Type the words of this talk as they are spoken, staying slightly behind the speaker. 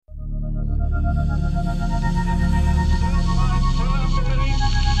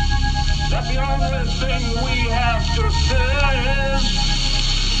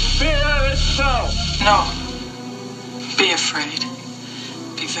No. Be afraid.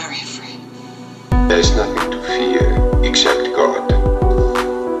 Be very afraid. There's nothing to fear except God.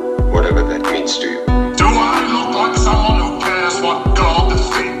 Whatever that means to you. Do I look like someone who cares what God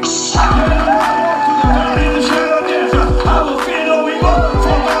thinks? Why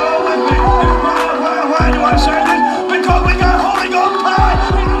do I say this? Because we got Holy Ghost power!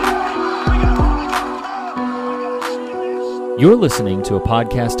 You're listening to a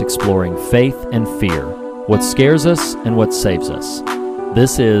podcast exploring faith and fear, what scares us and what saves us.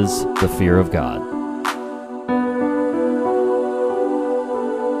 This is The Fear of God.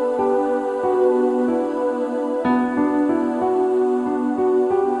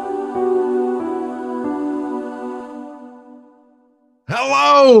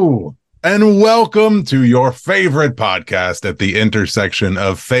 Hello, and welcome to your favorite podcast at the intersection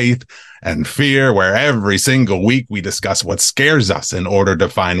of faith and fear, where every single week we discuss what scares us in order to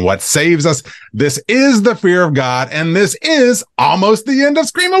find what saves us. This is The Fear of God, and this is almost the end of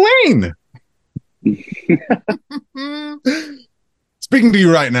Scream-A-Ween. Speaking to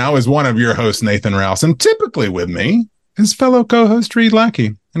you right now is one of your hosts, Nathan Rouse, and typically with me, his fellow co-host, Reed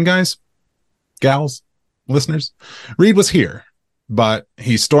Lackey. And guys, gals, listeners, Reed was here, but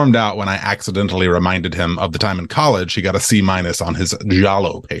he stormed out when I accidentally reminded him of the time in college he got a C- on his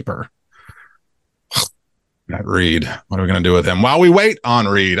Giallo paper. That Reed, what are we going to do with him? While we wait on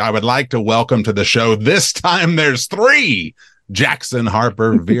Reed, I would like to welcome to the show. This time there's three: Jackson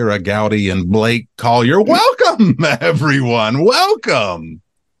Harper, Vera Gowdy, and Blake Collier. Welcome, everyone. Welcome.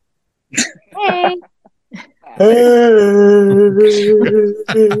 Hey. Hey,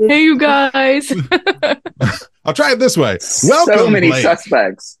 you guys. I'll try it this way. Welcome, so many Blake.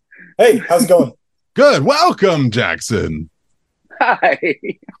 suspects. Hey, how's it going? Good. Welcome, Jackson. Hi.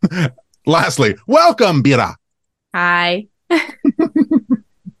 Lastly, welcome, Vera. Hi.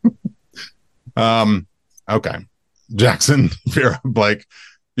 Okay. Jackson, Vera, Blake,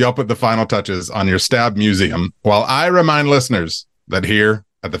 y'all put the final touches on your Stab Museum, while I remind listeners that here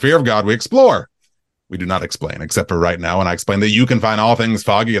at The Fear of God, we explore. We do not explain, except for right now, and I explain that you can find all things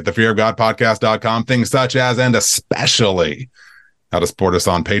foggy at thefearofgodpodcast.com, things such as, and especially, how to support us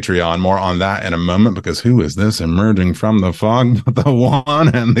on Patreon. More on that in a moment, because who is this emerging from the fog but the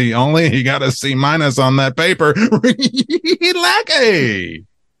one and the only? He got a C- on that paper. Reed Lackey.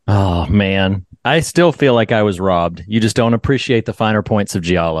 Oh, man. I still feel like I was robbed. You just don't appreciate the finer points of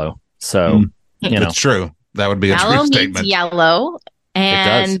Giallo. So, you know. It's true. That would be a Yellow true means statement. yellow.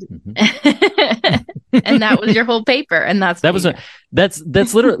 And It does. and that was your whole paper. And that's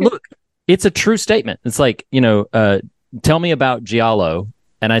that's literally, look, it's a true statement. It's like, tell me about Giallo.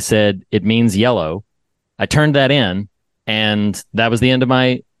 And I said, it means yellow. I turned that in, and that was the end of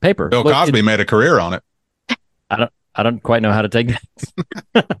my paper. Bill Look, Cosby made a career on it. I don't quite know how to take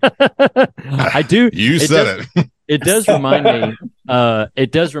that. I do. You said it. It does remind me.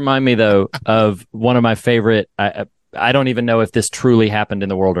 It does remind me, though, of one of my favorite. I don't even know if this truly happened in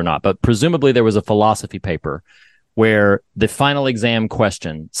the world or not, but presumably there was a philosophy paper where the final exam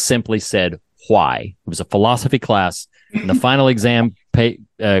question simply said why. It was a philosophy class, and the final exam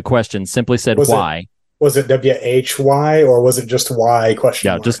question simply said why. Was it WHY or was it just Y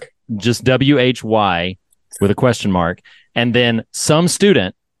question mark? just WHY with a question mark, and then some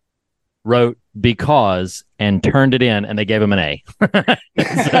student wrote because and turned it in, and they gave him an A.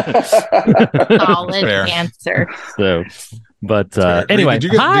 solid Fair. answer. So, but anyway, Reed,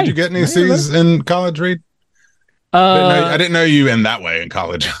 did you get any C's in college, Reed? I didn't know you in that way in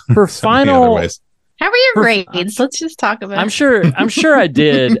college. For So many other final, ways. How were your grades? Let's just talk about I'm sure I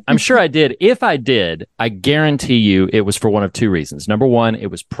did. I'm sure I did. If I did, I guarantee you it was for one of two reasons. Number one,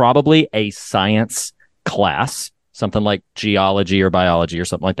 it was probably a science class, something like geology or biology or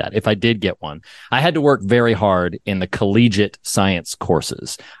something like that. If I did get one, I had to work very hard in the collegiate science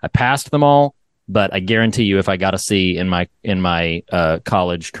courses. I passed them all, but I guarantee you if I got a C in my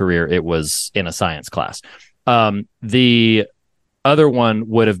college career, it was in a science class. The other one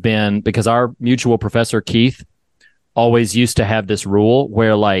would have been because our mutual professor, Keith, always used to have this rule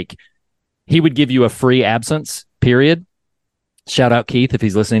where, like, he would give you a free absence, period. Shout out Keith if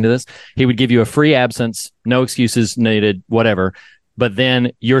he's listening to this. He would give you a free absence, no excuses needed, whatever. But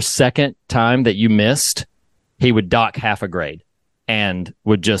then your second time that you missed, he would dock half a grade and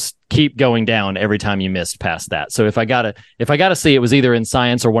would just keep going down every time you missed past that. So if I got to see, it was either in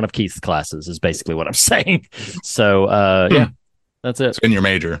science or one of Keith's classes is basically what I'm saying. So yeah, that's it. It's in your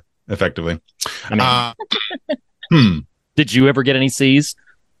major, effectively. I mean, did you ever get any C's?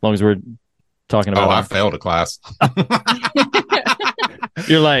 As long as we're talking about. Oh, I failed a class.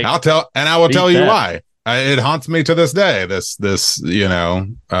 You're like, I will tell you why. It haunts me to this day. This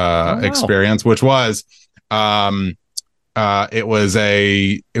experience, which was, it was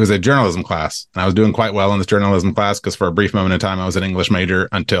a journalism class, and I was doing quite well in this journalism class because for a brief moment in time I was an English major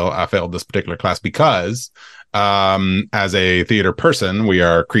until I failed this particular class because, as a theater person, we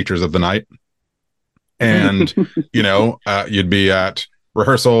are creatures of the night, and you'd be at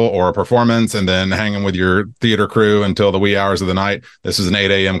rehearsal or a performance and then hanging with your theater crew until the wee hours of the night. This is an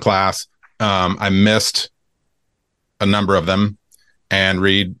 8 a.m. class. I missed a number of them, and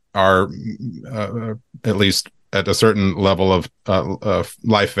Reed, our at least at a certain level of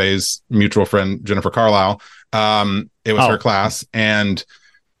life phase mutual friend, Jennifer Carlisle, it was her class, and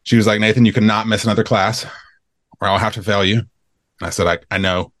she was like, Nathan, you cannot miss another class or I'll have to fail you. And I said, I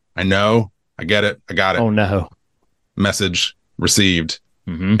know, I get it, I got it. Oh no. Message received.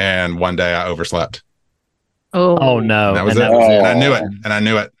 Mm-hmm. And one day I overslept. Oh no. And that was it. And I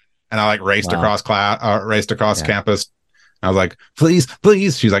knew it. And I raced across campus. I was like, please.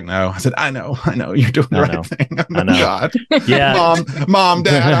 She's like, no. I said, I know. You're doing the right thing. I know. God. Yeah. Mom,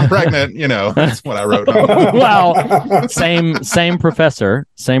 Dad, I'm pregnant. That's what I wrote home. Wow. Same professor,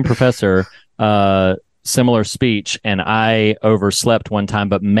 similar speech. And I overslept one time,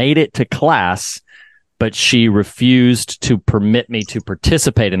 but made it to class. But she refused to permit me to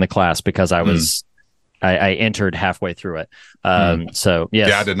participate in the class because I was, I entered halfway through it. So yes.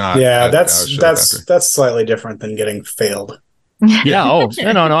 Yeah, I did not. Yeah, that's slightly different than getting failed. Yeah. Oh,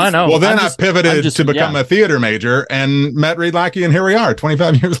 no, I know. Well, then I pivoted to become a theater major and met Reed Lackey, and here we are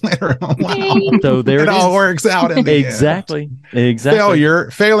 25 years later. Oh, wow. So there it all works out in the Exactly.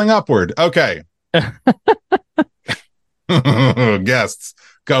 Failing upward. Okay. Guests,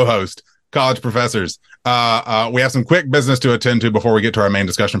 co-host, college professors. We have some quick business to attend to before we get to our main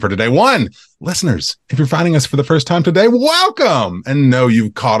discussion for today. One, listeners, if you're finding us for the first time today, welcome. And know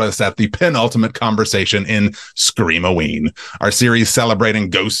you've caught us at the penultimate conversation in Scream-A-Ween, our series celebrating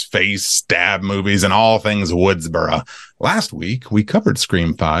ghost face stab movies and all things Woodsboro. Last week, we covered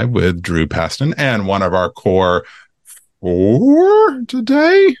Scream 5 with Drew Paston and one of our core for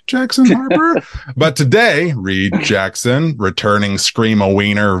today, Jackson Harper. But today, Reed Jackson, returning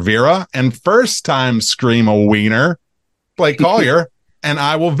Scream-A-Weener Vera, and first-time Scream-A-Weener Blake Collier, and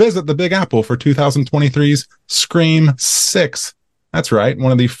I will visit the Big Apple for 2023's Scream 6. That's right,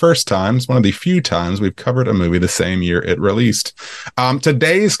 one of the few times we've covered a movie the same year it released.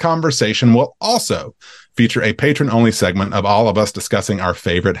 Today's conversation will also feature a patron-only segment of all of us discussing our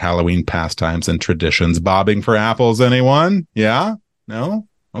favorite Halloween pastimes and traditions. Bobbing for apples, anyone? Yeah? No?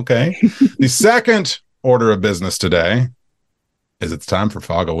 Okay. The second order of business today is it's time for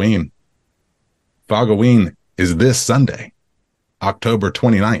Fog-A-Ween. Fog-A-Ween is this Sunday, October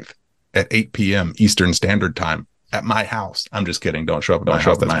 29th at 8 p.m. Eastern Standard Time at my house. I'm just kidding. Don't show up at my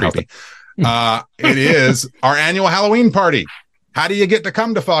house. That's creepy. It is our annual Halloween party. How do you get to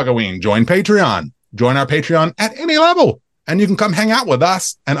come to Fog-A-Ween? Join Patreon. Join our Patreon at any level, and you can come hang out with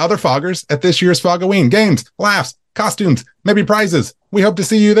us and other foggers at this year's Fog-A-Ween. Games, laughs, costumes, maybe prizes. We hope to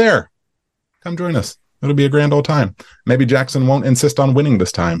see you there. Come join us. It'll be a grand old time. Maybe Jackson won't insist on winning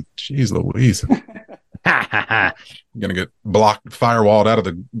this time. Jeez Louise. I'm going to get firewalled out of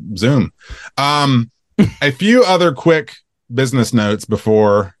the Zoom. A few other quick business notes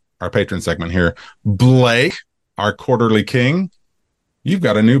before our patron segment here. Blake, our quarterly king, you've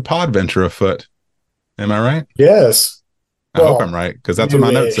got a new pod venture afoot. Am I right? Yes. I hope I'm right, because that's what my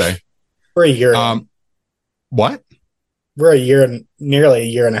notes say. We're a year. What? We're nearly a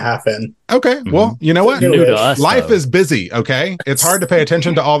year and a half in. Okay. Mm-hmm. Well, you know what? New to us, life is busy. Okay. It's hard to pay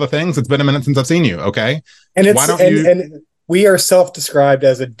attention to all the things. It's been a minute since I've seen you. Okay. And and we are self-described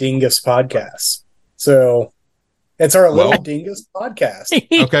as a dingus podcast. So it's our little dingus podcast.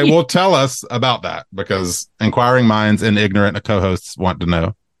 Okay. Well, tell us about that, because inquiring minds and ignorant co-hosts want to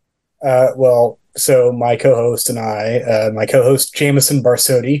know. So my co-host and my co-host Jameson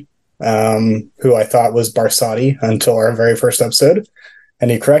Barsotti, who I thought was Barsotti until our very first episode,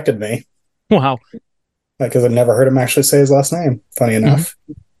 and he corrected me. Wow. Because I'd never heard him actually say his last name, funny enough.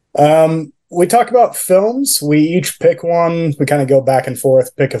 Mm-hmm. We talk about films. We each pick one. We kind of go back and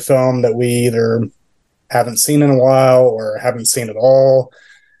forth, pick a film that we either haven't seen in a while or haven't seen at all.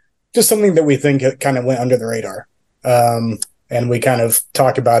 Just something that we think it kind of went under the radar. And we kind of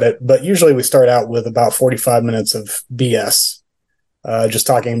talk about it, but usually we start out with about 45 minutes of BS, just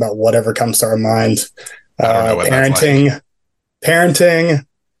talking about whatever comes to our mind. Parenting,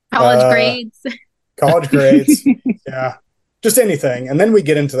 college grades, yeah, just anything. And then we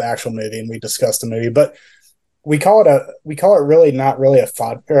get into the actual movie and we discuss the movie. But we call it really not really a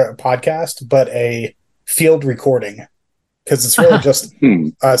podcast, but a field recording, because it's really just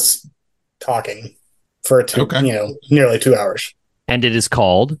us talking for Okay. nearly 2 hours. And it is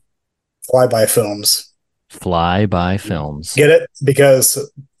called Flyby Films. Fly By Films. Get it? Because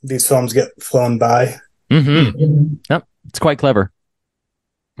these films get flown by. Mm-hmm. Yep. It's quite clever.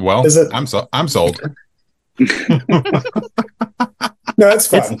 Well, Is it- I'm sold. No, it's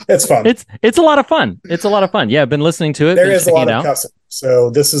fun. It's fun. It's a lot of fun. It's a lot of fun. Yeah, I've been listening to it. There been is a checking lot it of out. cussing. So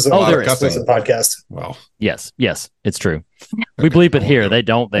this is a Oh, there is. explicit podcast. Well, Yes, it's true. We bleep it here. They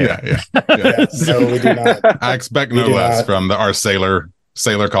don't there. yeah. Yeah, no, we do not. I expect We no do less not. from our Sailor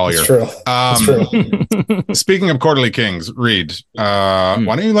Collier. It's true. It's true. Speaking of Quarterly Kings, Reed, why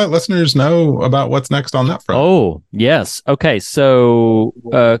don't you let listeners know about what's next on that front? Oh, yes. Okay. So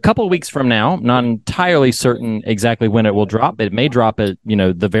a couple of weeks from now, not entirely certain exactly when it will drop. It may drop at,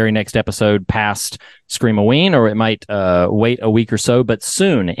 the very next episode past Scream-A-Ween, or it might wait a week or so, but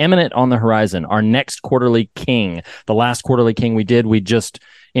soon, imminent on the horizon, our next Quarterly King. The last Quarterly King we just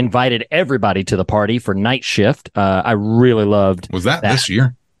invited everybody to the party for Night Shift. I really loved Was that this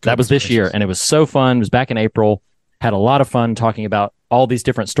year? That was this year, and it was so fun. It was back in April. Had a lot of fun talking about all these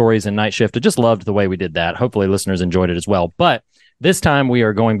different stories in Night Shift. I just loved the way we did that. Hopefully listeners enjoyed it as well. But this time we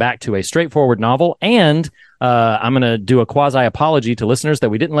are going back to a straightforward novel, and I'm going to do a quasi-apology to listeners that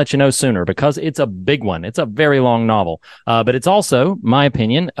we didn't let you know sooner, because it's a big one. It's a very long novel, but it's also, my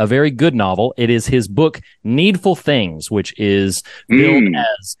opinion, a very good novel. It is his book, Needful Things, which is billed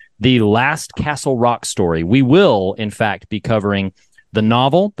as the last Castle Rock story. We will, in fact, be covering the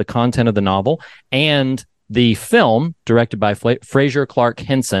novel, the content of the novel, and the film directed by Fraser Clark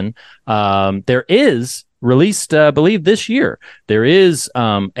Henson. There is released, I believe, this year. There is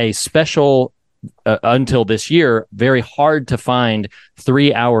a special, until this year, very hard to find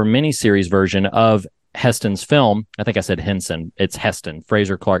 3-hour miniseries version of Heston's film. I think I said Henson. It's Heston,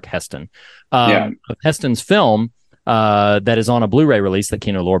 Fraser Clark Heston. Of Heston's film that is on a Blu-ray release that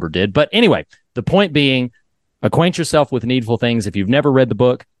Kino Lorber did. But anyway, the point being, acquaint yourself with Needful Things if you've never read the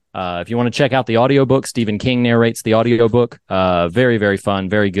book. If you want to check out the audiobook, Stephen King narrates the audiobook. Very, very fun,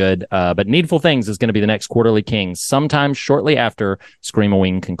 very good. But Needful Things is going to be the next Quarterly King sometime shortly after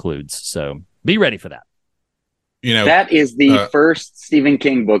Scream-A-Ween concludes. So be ready for that. That is the first Stephen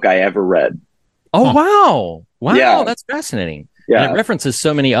King book I ever read. Oh, wow. Wow, Yeah. that's fascinating. Yeah. And it references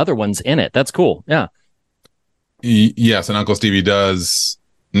so many other ones in it. That's cool. Yeah. Yes, and Uncle Stevie does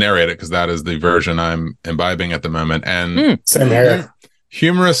narrate it, because that is the version I'm imbibing at the moment. And Same here.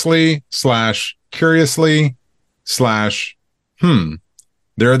 humorously / curiously /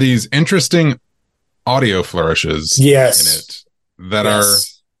 there are these interesting audio flourishes Yes. in it that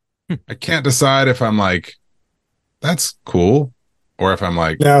Yes. are, I can't decide if I'm like, that's cool, or if I'm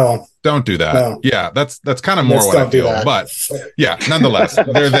like, No. don't do that. No. Yeah, that's kind of more Let's what I don't do feel. that. But yeah, nonetheless,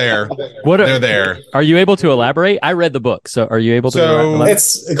 they're there. They're there. Are you able to elaborate? I read the book, so are you able to So- elaborate?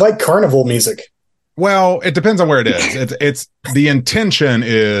 It's like carnival music. Well, it depends on where it is. It's the intention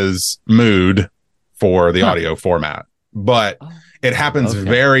is mood for the audio format, but it happens Okay.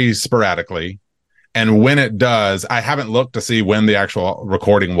 very sporadically. And when it does, I haven't looked to see when the actual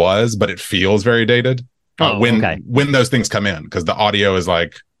recording was, but it feels very dated when those things come in, because the audio is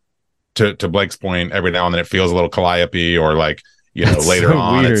like, to Blake's point, every now and then it feels a little calliope, or like, That's later so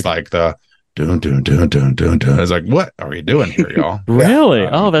on weird. it's like the dun dun dun dun dun dun. It's like, what are we doing here, y'all? Really?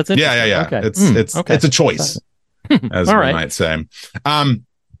 Oh, that's interesting. Yeah. Okay. It's a choice, as All we right. might say.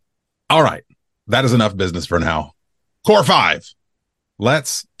 All right. That is enough business for now. Core 5.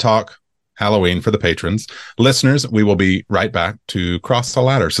 Let's talk Halloween for the patrons. Listeners, we will be right back to cross a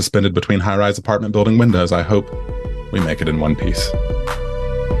ladder suspended between high-rise apartment building windows. I hope we make it in one piece.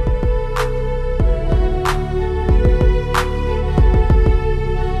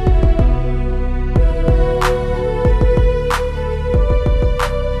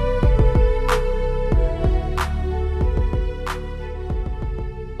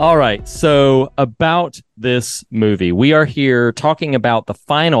 All right. So about this movie, we are here talking about the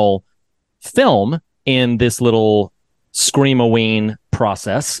final film in this little Scream-A-Ween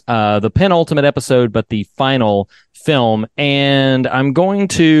process, the penultimate episode, but the final film. And I'm going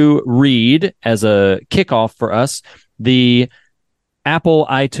to read, as a kickoff for us, the Apple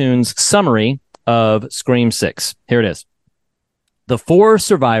iTunes summary of Scream 6. Here it is. The 4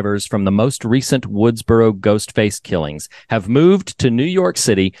 survivors from the most recent Woodsboro Ghostface killings have moved to New York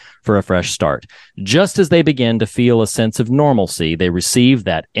City for a fresh start. Just as they begin to feel a sense of normalcy, they receive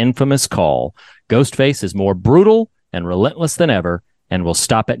that infamous call. Ghostface is more brutal and relentless than ever and will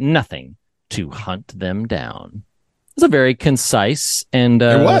stop at nothing to hunt them down. was a very concise and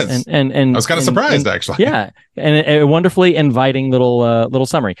it was. And I was kind of surprised, actually. Yeah, and a wonderfully inviting little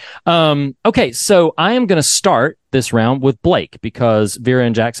summary. Okay, so I am going to start this round with Blake because Vera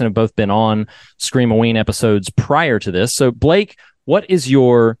and Jackson have both been on Screamoween episodes prior to this. So Blake, what is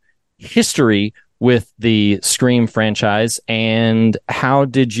your history with the Scream franchise, and how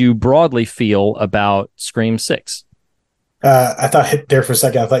did you broadly feel about Scream 6? I thought there for a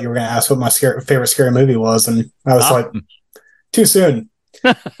second, I thought you were going to ask what my favorite scary movie was, and I was like, too soon.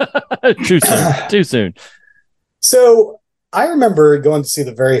 Too soon. So I remember going to see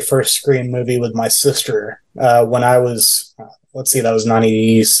the very first Scream movie with my sister when I was, that was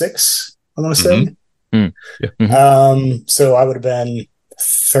 96, I want to say. Mm-hmm. Yeah. So I would have been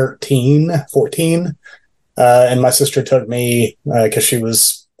 13, 14. And my sister took me because she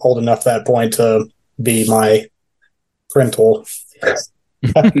was old enough at that point to be my parental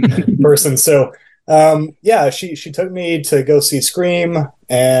person. So she took me to go see Scream,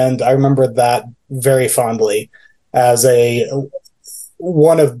 and I remember that very fondly as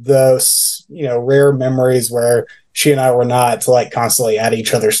one of those rare memories where she and I were not like constantly at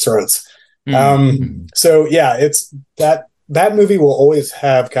each other's throats. So yeah, it's that movie will always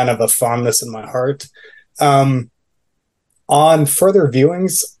have kind of a fondness in my heart. On further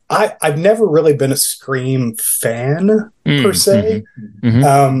viewings, I've never really been a Scream fan per se.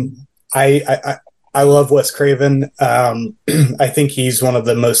 I love Wes Craven. I think he's one of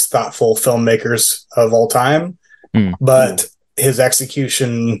the most thoughtful filmmakers of all time, but his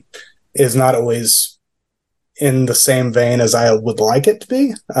execution is not always in the same vein as I would like it to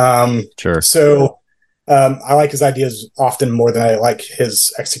be. Sure. So I like his ideas often more than I like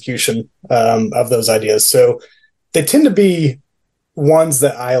his execution of those ideas. So they tend to be ones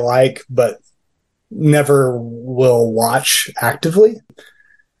that I like, but never will watch actively.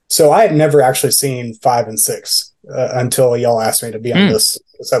 So I had never actually seen 5 and 6 until y'all asked me to be on this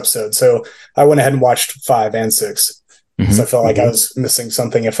episode. So I went ahead and watched 5 and 6 because I felt like I was missing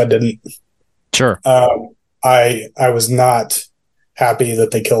something if I didn't. Sure. I was not happy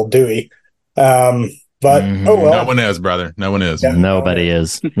that they killed Dewey. But oh well. No one is, brother. No one is. Yeah, nobody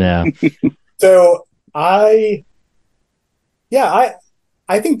is. Yeah. So I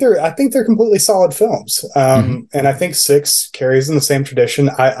think they're completely solid films. And I think 6 carries in the same tradition.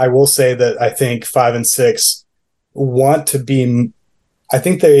 I will say that I think 5 and 6 want to be, I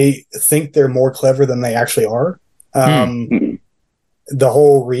think they think they're more clever than they actually are. The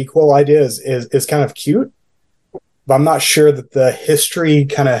whole requel idea is kind of cute, but I'm not sure that the history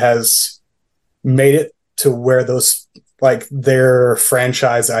kind of has made it to where those, like, their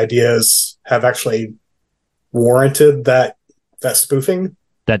franchise ideas have actually warranted that spoofing.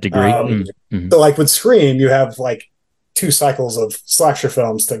 That degree. So like with Scream, you have like 2 cycles of slasher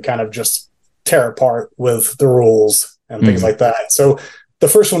films to kind of just tear apart with the rules and things like that. So the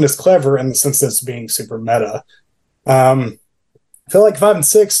first one is clever in the sense that it's being super meta. I feel like 5 and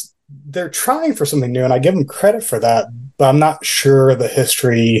 6, they're trying for something new, and I give them credit for that, but I'm not sure the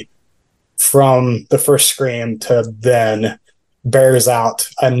history from the first Scream to then bears out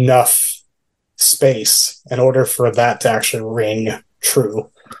enough space in order for that to actually ring true.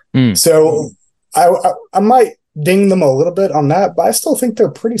 So I might ding them a little bit on that, but I still think they're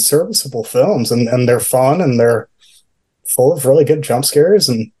pretty serviceable films, and they're fun, and they're full of really good jump scares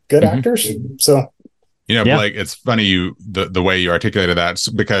and good actors. So Blake, it's funny the way you articulated that,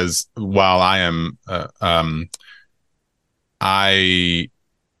 because while I am I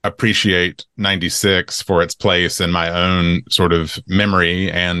appreciate 96 for its place in my own sort of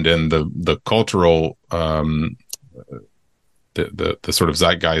memory and in the cultural the sort of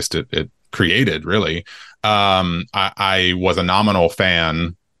zeitgeist it created, really. I was a nominal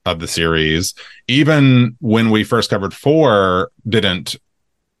fan of the series. Even when we first covered 4, didn't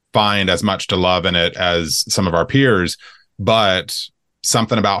find as much to love in it as some of our peers, but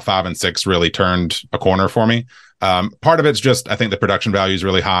something about 5 and 6 really turned a corner for me. Part of it's just, I think the production value is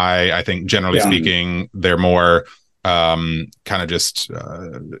really high. I think generally speaking, they're more kind of just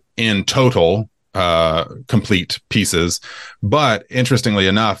in total complete pieces. But interestingly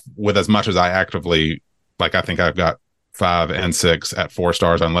enough, with as much as I actively, like, I think I've got 5 and 6 at 4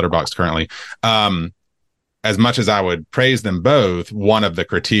 stars on Letterboxd currently. As much as I would praise them both, one of the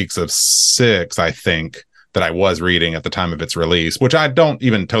critiques of 6, I think, that I was reading at the time of its release, which I don't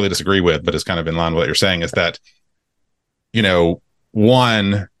even totally disagree with, but is kind of in line with what you're saying, is that,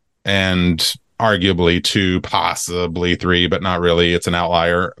 1 and arguably 2, possibly 3, but not really, it's an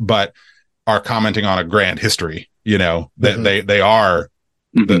outlier, but are commenting on a grand history, that they are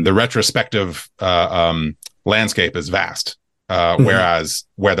the retrospective landscape is vast. Whereas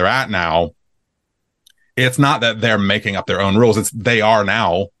where they're at now it's not that they're making up their own rules. It's they are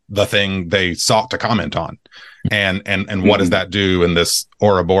now the thing they sought to comment on. And what does that do in this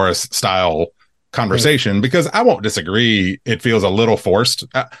Ouroboros style conversation? Because I won't disagree. It feels a little forced.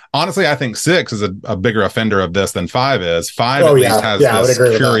 Honestly, I think 6 is a bigger offender of this than 5 is. 5 at least has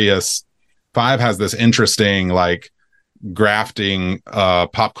this curious, 5 has this interesting, like, grafting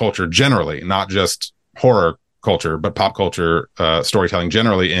pop culture generally, not just horror culture, but pop culture storytelling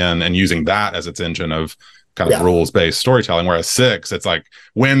generally in, and using that as its engine of kind of rules-based storytelling. Whereas 6, it's like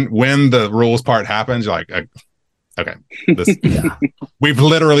when the rules part happens, you're like, okay, this we've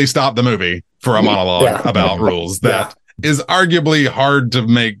literally stopped the movie for a monologue about rules that is arguably hard to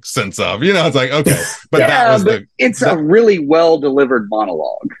make sense of. You know, it's like, okay, but it's a really well delivered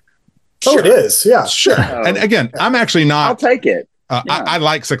monologue. Oh, it is. Yeah, sure. And again, I'm actually not. I'll take it. I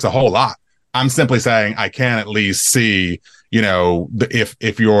like 6 a whole lot. I'm simply saying I can at least see, you know,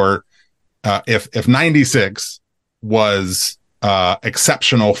 if you're if 96 was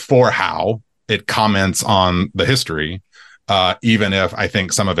exceptional for how it comments on the history, even if I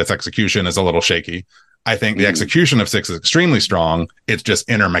think some of its execution is a little shaky. I think the execution of 6 is extremely strong. It's just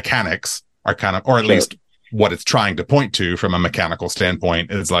inner mechanics are kind of, or at least what it's trying to point to from a mechanical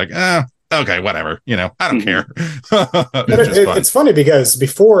standpoint is like, okay, whatever, you know, I don't care. It's funny because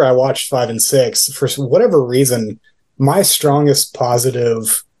before I watched 5 and 6, for whatever reason, my strongest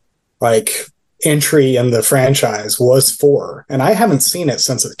positive, like, entry in the franchise was 4, and I haven't seen it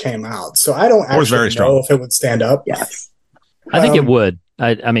since it came out, so I don't actually know if it would stand up. Yes, I think it would.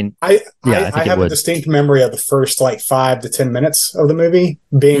 I have a distinct memory of the first like 5 to 10 minutes of the movie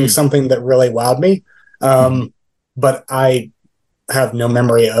being something that really wowed me, but I have no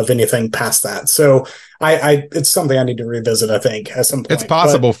memory of anything past that. So it's something I need to revisit, I think, at some point. It's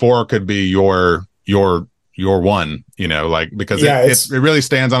possible 4 could be your one, you know, like, because it really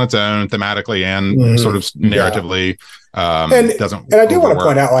stands on its own thematically and sort of narratively. And I do want to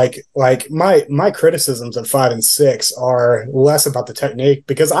point out, like my criticisms of 5 and 6 are less about the technique,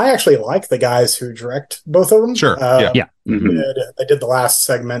 because I actually like the guys who direct both of them. Sure. I did the last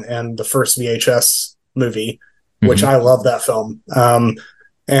segment and the first VHS movie, which I love that film.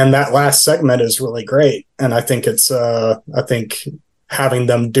 And that last segment is really great. And I think it's, I think having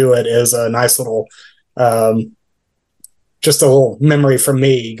them do it is a nice little, just a little memory for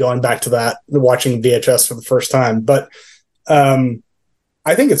me going back to that, watching VHS for the first time. But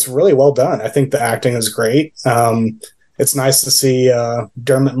I think it's really well done. I think the acting is great. It's nice to see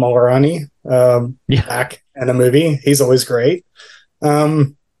Dermot Mulroney back in a movie. He's always great.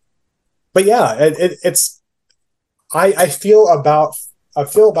 But yeah, it's, I feel about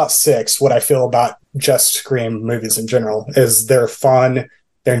 6 what I feel about just Scream movies in general, is they're fun,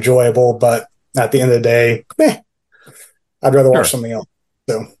 they're enjoyable, but at the end of the day, I'd rather watch something else.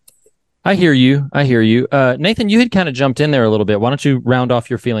 So I hear you. Nathan, you had kind of jumped in there a little bit. Why don't you round off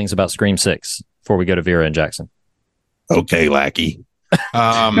your feelings about Scream 6 before we go to Vera and Jackson? Okay, Lackey.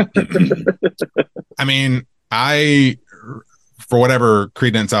 I mean, for whatever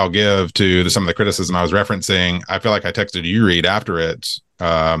credence I'll give to some of the criticism I was referencing, I feel like I texted you, Reed, after it,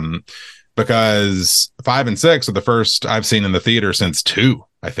 because 5 and 6 are the first I've seen in the theater since 2,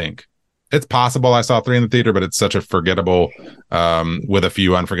 I think. It's possible I saw 3 in the theater, but it's such a forgettable, with a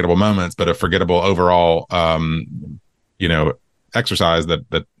few unforgettable moments, but a forgettable overall, exercise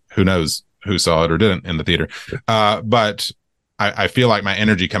that who knows who saw it or didn't in the theater. But I feel like my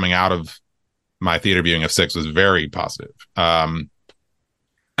energy coming out of my theater viewing of 6 was very positive. I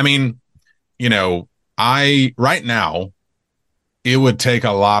mean, you know, right now, it would take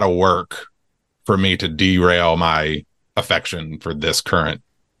a lot of work for me to derail my affection for this current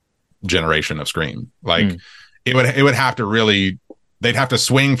generation of Scream. Like it would have to really, they'd have to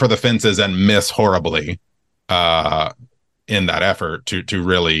swing for the fences and miss horribly in that effort to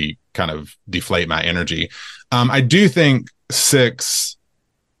really kind of deflate my energy. I do think 6,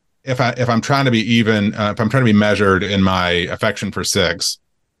 if I'm trying to be even, if I'm trying to be measured in my affection for 6,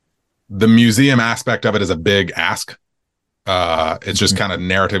 the museum aspect of it is a big ask. It's just kind of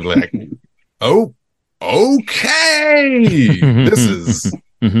narratively like, oh, okay, this is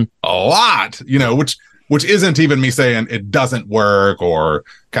a lot, you know, which isn't even me saying it doesn't work or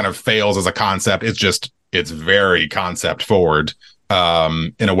kind of fails as a concept. It's very concept forward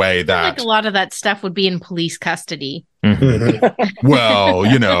in a way that, like, a lot of that stuff would be in police custody. Well,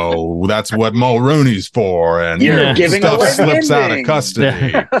 you know, that's what Mulrooney's for, and stuff slips out of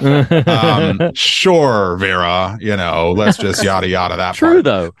custody. Sure, Vera, you know, let's just yada yada that true part.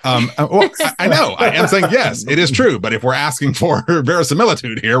 Though well, I know I am saying yes, it is true, but if we're asking for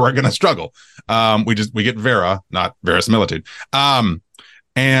verisimilitude here, we're gonna struggle. We get Vera, not verisimilitude.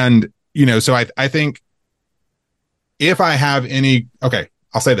 And you know, so I think if I have any, okay,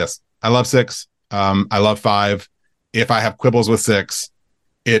 I'll say this. I love 6. I love 5. If I have quibbles with 6,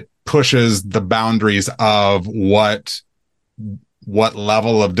 it pushes the boundaries of what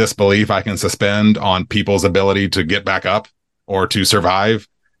level of disbelief I can suspend on people's ability to get back up or to survive.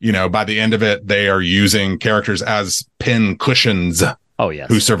 You know, by the end of it, they are using characters as pin cushions. Oh, yes.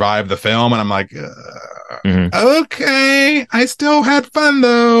 Who survived the film. And I'm like, okay, I still had fun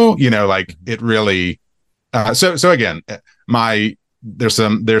though. You know, like it really, so again, there's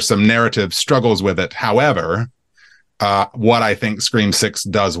some narrative struggles with it. However, what I think Scream 6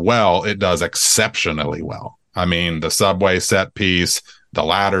 does well, it does exceptionally well. I mean, the subway set piece, the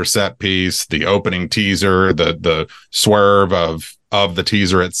ladder set piece, the opening teaser, the swerve of the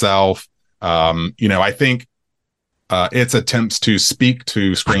teaser itself. You know, I think its attempts to speak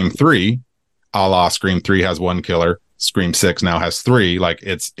to Scream 3, a la Scream 3 has 1 killer, Scream 6 now has 3. Like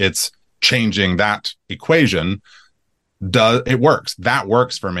it's changing that equation. It works. That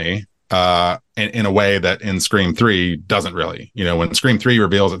works for me in a way that in Scream 3 doesn't really. You know, when Scream 3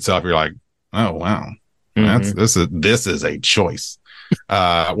 reveals itself, you're like, oh wow, this is a choice.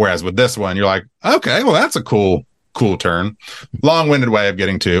 Whereas with this one, you're like, okay, well that's a cool turn. Long-winded way of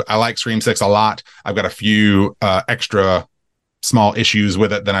getting to, I like Scream 6 a lot. I've got a few extra small issues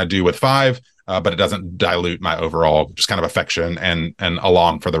with it than I do with 5, but it doesn't dilute my overall just kind of affection and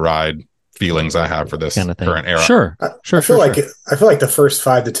along for the ride feelings I have for this kind of current era. Sure. I feel like the first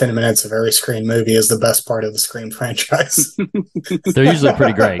 5 to 10 minutes of every Scream movie is the best part of the Scream franchise. They're usually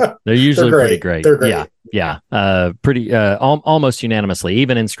pretty great. Pretty great. They're great. Yeah. Pretty almost unanimously.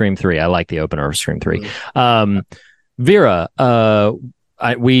 Even in Scream 3, I like the opener of Scream 3. Vera,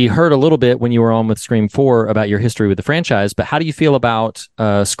 we heard a little bit when you were on with Scream 4 about your history with the franchise, but how do you feel about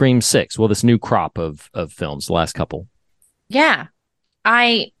Scream 6? Well, this new crop of films, the last couple. Yeah,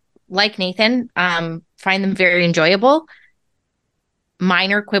 I, like Nathan, find them very enjoyable.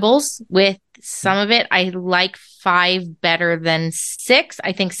 Minor quibbles with some of it. I like 5 better than 6.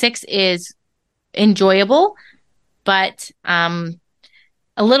 I think 6 is enjoyable, but a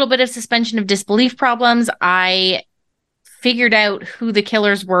little bit of suspension of disbelief problems. I figured out who the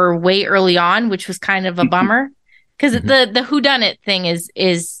killers were way early on, which was kind of a bummer, because the whodunit thing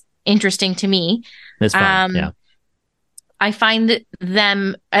is interesting to me. It's fun. Yeah. I find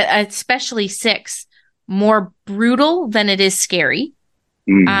them, especially 6, more brutal than it is scary.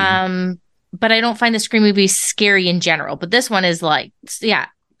 But I don't find the Scream movies scary in general. But this one is like,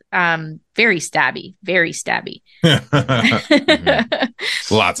 very stabby, very stabby.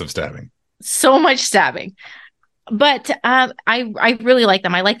 Lots of stabbing. So much stabbing. But I really like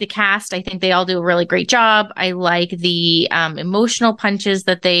them. I like the cast. I think they all do a really great job. I like the emotional punches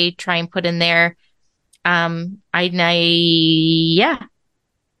that they try and put in there. I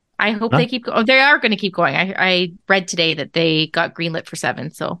hope they keep going. They are going to keep going. I read today that they got greenlit for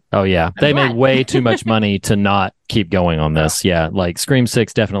 7. So they made way too much money to not keep going on this. Yeah, like Scream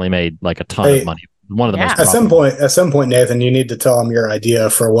 6 definitely made like a ton of money. One of the most at some point, Nathan, you need to tell them your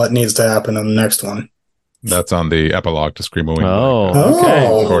idea for what needs to happen in the next one. That's on the epilogue to Scream Away.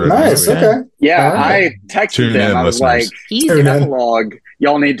 Okay. Nice. Okay. Yeah, right. I texted them. I was like, epilogue.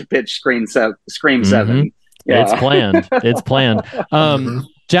 Y'all need to pitch Scream 7. Yeah. It's planned. It's planned.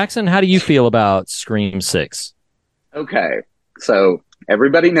 Jackson, how do you feel about Scream 6? Okay. So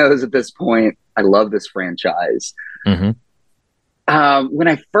everybody knows at this point, I love this franchise. When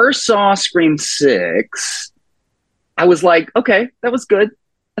I first saw Scream 6, I was like, okay, that was good.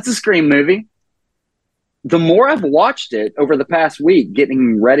 That's a Scream movie. The more I've watched it over the past week,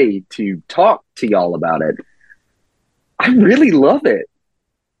 getting ready to talk to y'all about it, I really love it.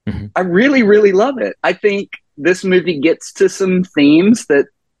 I really, really love it. I think this movie gets to some themes that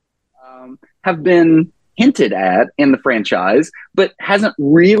have been hinted at in the franchise, but hasn't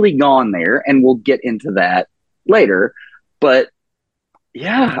really gone there. And we'll get into that later. But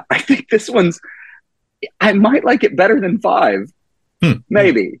yeah, I think this I might like it better than 5.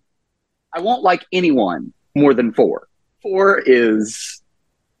 Maybe. I won't like anyone more than 4. 4 is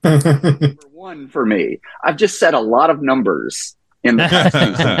number 1 for me. I've just said a lot of numbers in the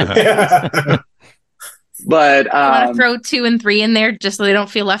past. But I want to throw 2 and 3 in there just so they don't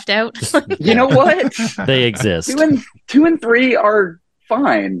feel left out. You know what? They exist. 2 and 3 are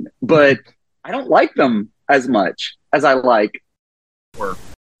fine, but I don't like them as much as I like 4,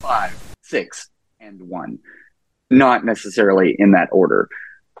 5, 6, and 1. Not necessarily in that order.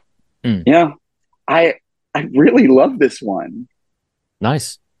 Yeah, I really love this one.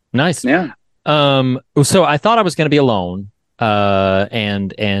 Nice. Yeah. So I thought I was going to be alone.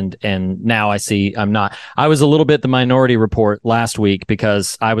 And now I see I'm not. I was a little bit the minority report last week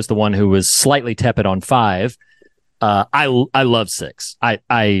because I was the one who was slightly tepid on 5. I love 6.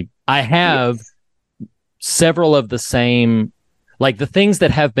 I have several of the same, like the things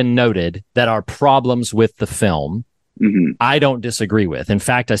that have been noted that are problems with the film. I don't disagree with. In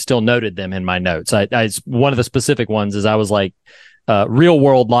fact, I still noted them in my notes. One of the specific ones is I was like, real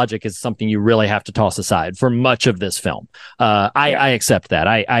world logic is something you really have to toss aside for much of this film. I accept that.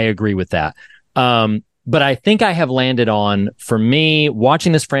 I agree with that. But I think I have landed on, for me,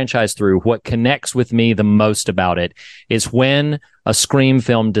 watching this franchise through, what connects with me the most about it is when a Scream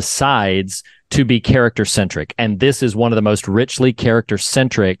film decides to be character-centric. And this is one of the most richly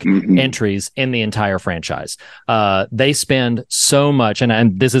character-centric entries in the entire franchise. They spend so much,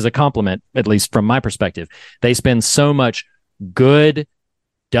 and this is a compliment, at least from my perspective, they spend so much good,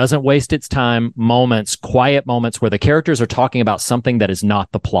 doesn't waste its time moments, quiet moments where the characters are talking about something that is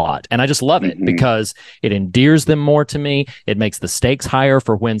not the plot. And I just love it because it endears them more to me. It makes the stakes higher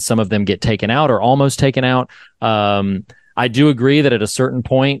for when some of them get taken out or almost taken out. I do agree that at a certain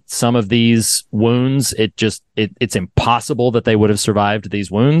point, some of these wounds, it's impossible that they would have survived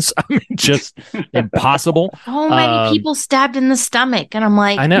these wounds. I mean, just impossible. So many people stabbed in the stomach, and I'm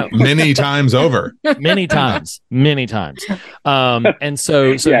like, I know, many times over, many times. And so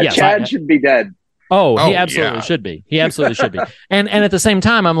yes, Chad should be dead. He absolutely should be. He absolutely should be. And at the same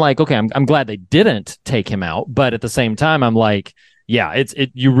time, I'm like, okay, I'm glad they didn't take him out, but at the same time, I'm like, yeah,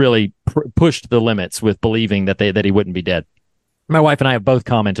 you really pushed the limits with believing that he wouldn't be dead. My wife and I have both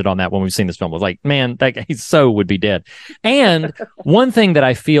commented on that when we've seen this film. I was like, man, that guy would be dead. And one thing that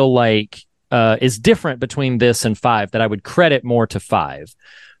I feel like is different between this and 5 that I would credit more to 5.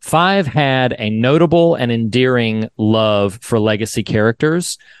 5 had a notable and endearing love for legacy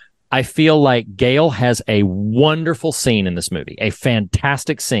characters. I feel like Gail has a wonderful scene in this movie, a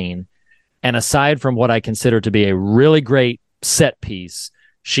fantastic scene. And aside from what I consider to be a really great set piece,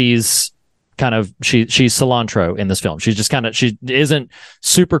 she's cilantro in this film. She's just she isn't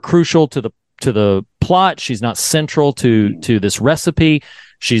super crucial to the plot. She's not central to this recipe.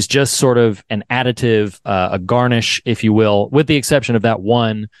 She's just sort of an additive, a garnish, if you will, with the exception of that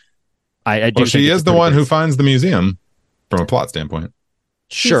one. I do. Well, she is the one who finds the museum from a plot standpoint.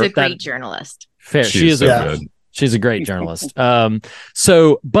 Sure, she's a great journalist. Fair. She is good. She's a great journalist.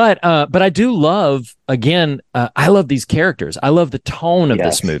 But I do love, again, I love these characters. I love the tone of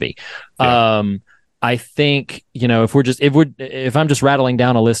this movie. I think, if I'm just rattling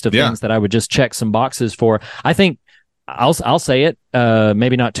down a list of things that I would just check some boxes for, I think I'll say it,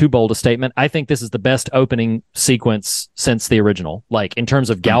 maybe not too bold a statement. I think this is the best opening sequence since the original. Like, in terms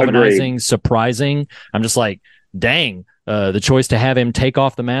of galvanizing, surprising, I'm just like, dang, the choice to have him take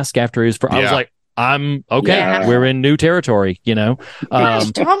off the mask after he was, I was like, I'm okay. Yeah. We're in new territory,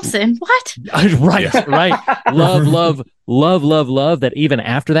 Flash Thompson, what? right. Love that even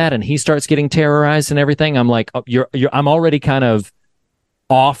after that, and he starts getting terrorized and everything. I'm like, I'm already kind of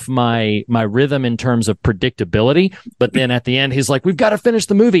off my rhythm in terms of predictability. But then at the end, he's like, we've got to finish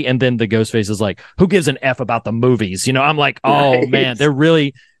the movie. And then the Ghostface is like, who gives an F about the movies? I'm like, oh man, they're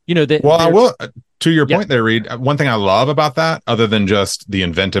really, I will. To your point there, Reed, one thing I love about that, other than just the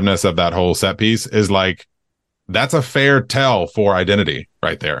inventiveness of that whole set piece, is like, that's a fair tell for identity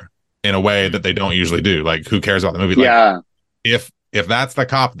right there in a way that they don't usually do. Like, who cares about the movie? Like, if that's the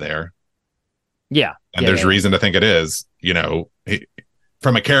cop there, and there's reason to think it is,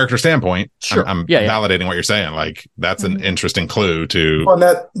 from a character standpoint, sure. I'm validating what you're saying. Like, that's an interesting clue to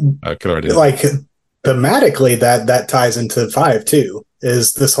killer idea. Like, thematically, that ties into 5 too.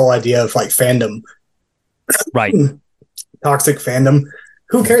 Is this whole idea of like fandom, right? Toxic fandom.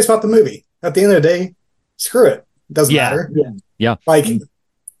 Who cares about the movie? At the end of the day, screw it. Doesn't matter. Yeah. Like,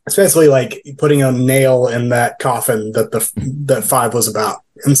 especially like putting a nail in that coffin that 5 was about.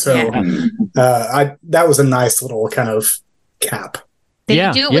 And so, that was a nice little kind of cap. They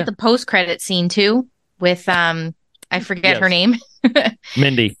do it with the post-credit scene too. With I forget her name.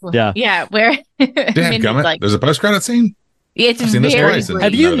 Mindy. Yeah. Yeah. Where there's a post-credit scene. It's very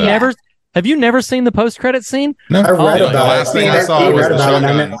great. Have you never seen the post-credit scene? No, I read about the last thing I saw was the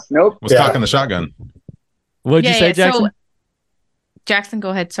shotgun. Nope. Was talking the shotgun. What'd you say, Jackson? So, Jackson, go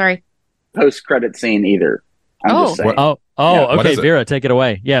ahead. Sorry. Post-credit scene either. I'm just saying. Okay, Vera, take it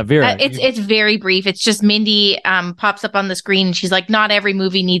away. Yeah, Vera. It's very brief. It's just Mindy pops up on the screen and she's like, not every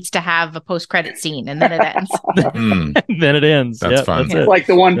movie needs to have a post-credit scene, and then it ends. Then it ends. That's fun. It's like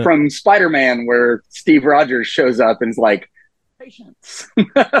the one from Spider-Man where Steve Rogers shows up and is like, patience.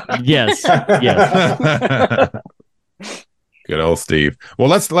 Yes. Good old Steve. Well,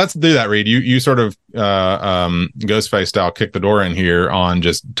 let's do that, Reed. You sort of Ghostface style kick the door in here on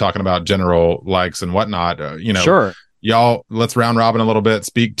just talking about general likes and whatnot. Sure. y'all, let's round robin a little bit.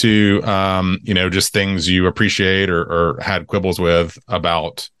 Speak to, just things you appreciate or had quibbles with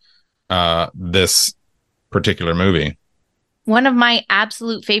about this particular movie. One of my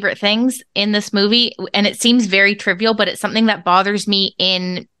absolute favorite things in this movie, and it seems very trivial, but it's something that bothers me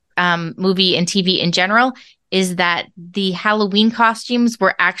in movie and TV in general, is that the Halloween costumes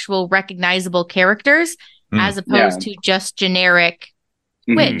were actual recognizable characters as opposed to just generic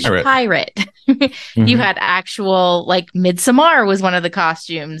witch, pirate. You had actual, like, Midsommar was one of the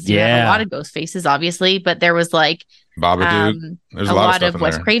costumes. You had a lot of ghost faces, obviously, but there was like Babadook. There's a lot of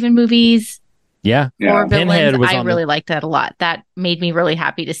Wes Craven movies. Yeah. Or Pinhead villains. I really liked that a lot. That made me really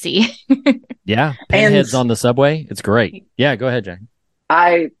happy to see. Yeah. Pinhead's on the subway. It's great. Yeah, go ahead, Jack.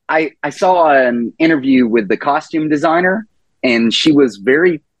 I saw an interview with the costume designer, and she was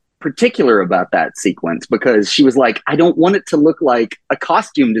very particular about that sequence because she was like, I don't want it to look like a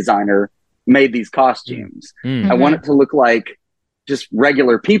costume designer made these costumes. I want it to look like just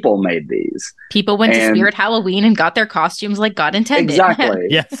regular people made these. People went to Spirit Halloween and got their costumes like God intended. Exactly.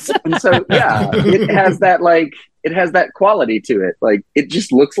 Yes. And so, yeah, it has that quality to it. Like, it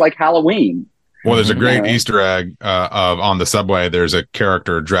just looks like Halloween. Well, there's a great Easter egg on the subway. There's a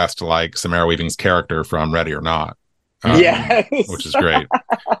character dressed like Samara Weaving's character from Ready or Not. Yes. Which is great.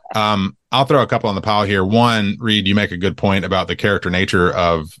 I'll throw a couple on the pile here. One, Reed, you make a good point about the character nature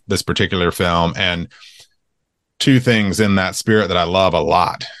of this particular film. And two things in that spirit that I love a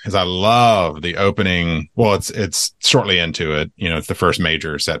lot is I love the opening. Well, it's shortly into it. It's the first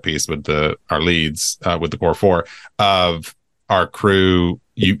major set piece with our leads, with the core four of our crew.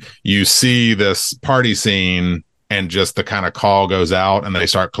 You see this party scene and just the kind of call goes out and they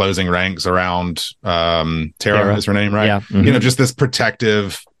start closing ranks around Tara is her name, right? Yeah. Just this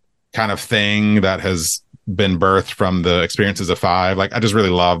protective kind of thing that has been birthed from the experiences of Five. Like, I just really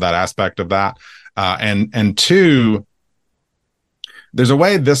love that aspect of that. And two, there's a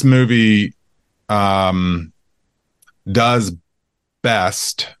way this movie does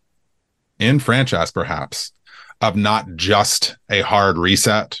best in franchise, perhaps, of not just a hard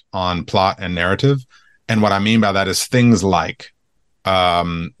reset on plot and narrative. And what I mean by that is things like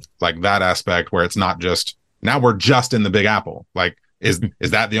that aspect where it's not just, now we're just in the Big Apple. Like, is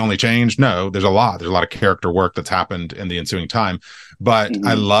that the only change? No, there's a lot of character work that's happened in the ensuing time. But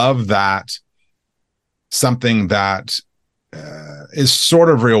I love that something that is sort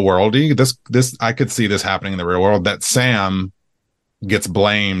of real worldy. This I could see this happening in the real world, that Sam gets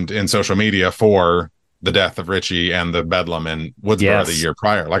blamed in social media for the death of Richie and the Bedlam in Woodsboro the year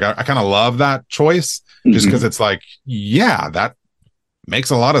prior. Like, I kind of love that choice just because it's like, yeah, that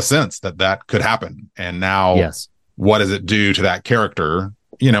makes a lot of sense that could happen. And now what does it do to that character?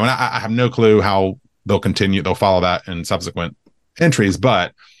 And I have no clue how they'll follow that in subsequent entries,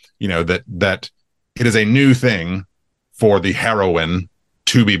 but that it is a new thing for the heroine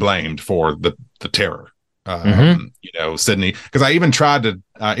to be blamed for the terror. Sydney, because I even tried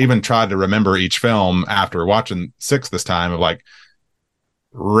to remember each film after watching 6 this time of like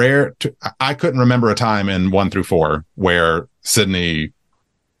I couldn't remember a time in 1 through 4 where Sydney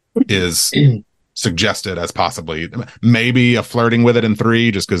is suggested as possibly maybe a flirting with it in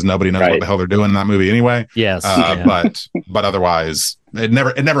 3 just because nobody knows what the hell they're doing in that movie anyway. Yes. But otherwise it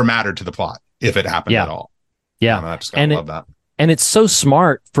never mattered to the plot if it happened at all. Yeah. I just kind of love that. And it's so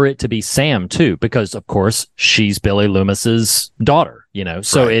smart for it to be Sam too, because of course she's Billy Loomis's daughter,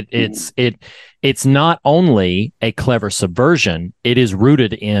 So it's not only a clever subversion, it is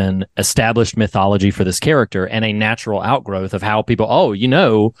rooted in established mythology for this character and a natural outgrowth of how people,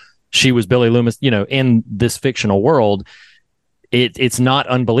 she was Billy Loomis, in this fictional world. It's not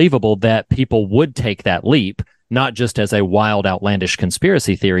unbelievable that people would take that leap, not just as a wild, outlandish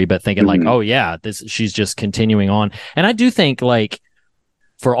conspiracy theory, but thinking like, oh yeah, she's just continuing on. And I do think, like,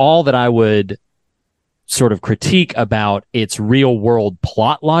 for all that I would sort of critique about its real world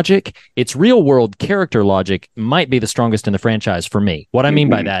plot logic, its real world character logic might be the strongest in the franchise for me. What I mean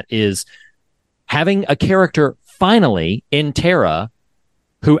by that is having a character finally in Tara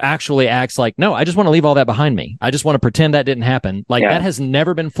who actually acts like, no, I just want to leave all that behind me. I just want to pretend that didn't happen. Like, that has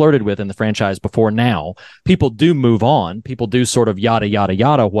never been flirted with in the franchise before now. People do move on. People do sort of yada, yada,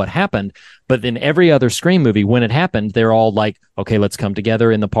 yada what happened. But in every other Scream movie, when it happened, they're all like, okay, let's come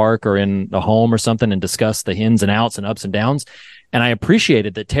together in the park or in a home or something and discuss the ins and outs and ups and downs. And I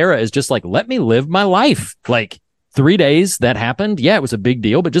appreciated that Tara is just like, let me live my life. Like, 3 days that happened. Yeah, it was a big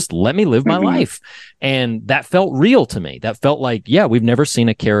deal, but just let me live my life. And that felt real to me. That felt like, yeah, we've never seen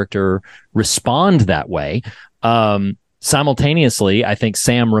a character respond that way. Simultaneously, I think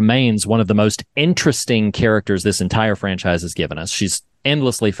Sam remains one of the most interesting characters this entire franchise has given us. She's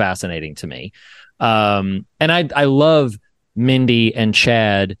endlessly fascinating to me. And I love Mindy and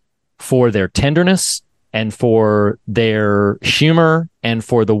Chad for their tenderness and for their humor and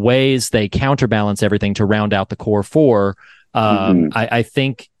for the ways they counterbalance everything to round out the core four. I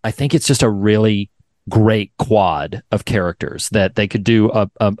think it's just a really great quad of characters that they could do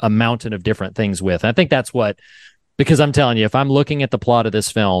a mountain of different things with. And I think that's what, because I'm telling you, if I'm looking at the plot of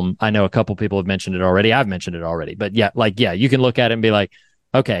this film, I know a couple people have mentioned it already. I've mentioned it already, but yeah, you can look at it and be like,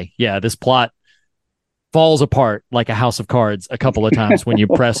 okay, yeah, this plot falls apart like a house of cards a couple of times when you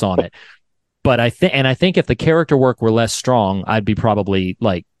press on it. But I think if the character work were less strong, I'd be probably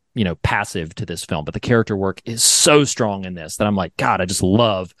like, passive to this film. But the character work is so strong in this that I'm like, God, I just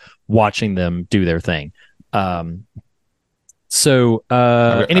love watching them do their thing. So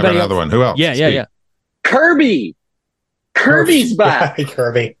anybody another one? Who else? Yeah. Kirby. Kirby's back. Yeah,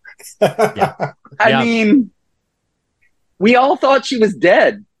 Kirby. I mean, we all thought she was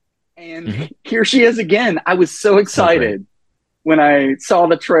dead. And here she is again. I was so excited when I saw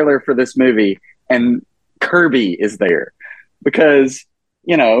the trailer for this movie and Kirby is there because,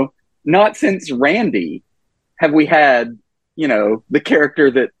 not since Randy have we had, the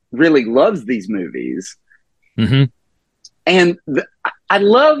character that really loves these movies. And I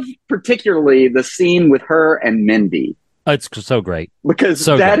love particularly the scene with her and Mindy. It's so great. Because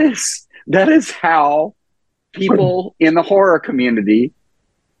that is how people in the horror community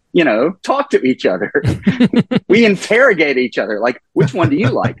talk to each other. We interrogate each other. Like, which one do you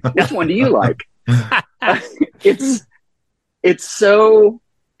like? Which one do you like? It's so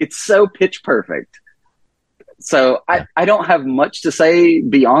pitch perfect. So I don't have much to say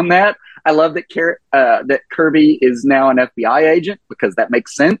beyond that. I love that that Kirby is now an FBI agent because that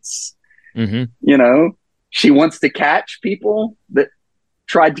makes sense. She wants to catch people that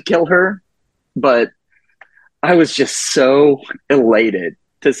tried to kill her, but I was just so elated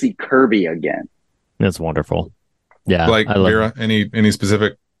to see Kirby again. That's wonderful. Yeah. Like, Vera, any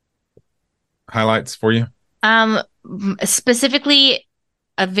specific highlights for you? Specifically,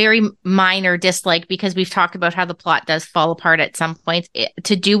 a very minor dislike because we've talked about how the plot does fall apart at some points.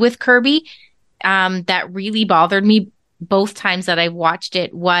 To do with Kirby, that really bothered me both times that I watched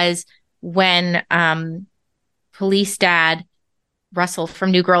it was when police dad Russell from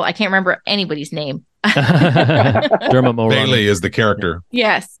New Girl, I can't remember anybody's name. Dermot Mulroney. Bailey is the character.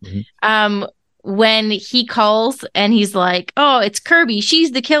 Yes. When he calls and he's like, "Oh, it's Kirby.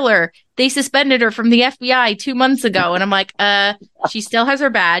 She's the killer. They suspended her from the FBI 2 months ago." And I'm like, she still has her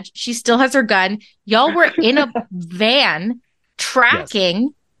badge. She still has her gun. Y'all were in a van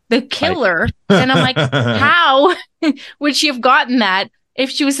tracking the killer. And I'm like, how would she have gotten that if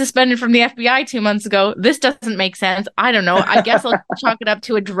she was suspended from the FBI 2 months ago? This doesn't make sense. I don't know. I guess I'll chalk it up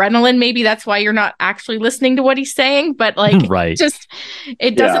to adrenaline. Maybe that's why you're not actually listening to what he's saying. But it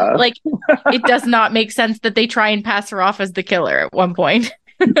doesn't it does not make sense that they try and pass her off as the killer at one point.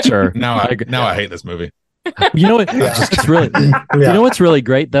 Sure. Now I hate this movie. You know what? It's really. You know what's really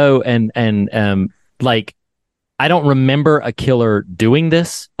great though, and like, I don't remember a killer doing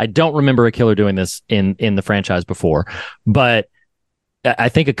this. I don't remember a killer doing this in the franchise before, but I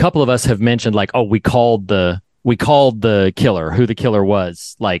think a couple of us have mentioned like, oh, we called the killer, who the killer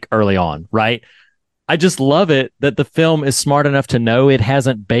was, like early on, right? I just love it that the film is smart enough to know it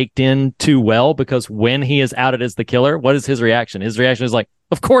hasn't baked in too well, because when he is outed as the killer, what is his reaction? His reaction is like,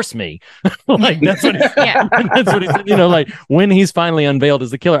 of course me. Like that's what that's what he said, like when he's finally unveiled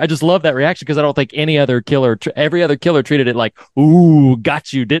as the killer. I just love that reaction because I don't think any other killer, every other killer treated it like, ooh,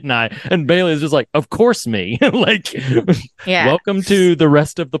 got you, didn't I? And Bailey is just like, of course me. Like, welcome to the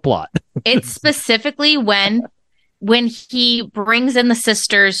rest of the plot. It's specifically when he brings in the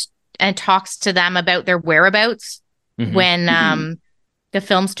sisters and talks to them about their whereabouts when the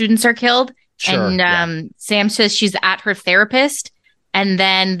film students are killed. Sure, and Sam says she's at her therapist, and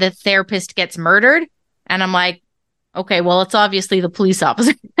then the therapist gets murdered. And I'm like, okay, well, it's obviously the police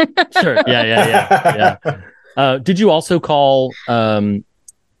officer. Sure. Yeah. Did you also call Ethan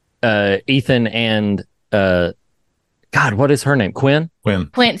and God, what is her name? Quinn.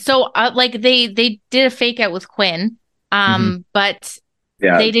 So they did a fake out with Quinn, but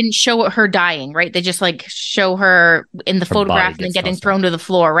they didn't show her dying, right? They just like show her in the photograph and then getting thrown to the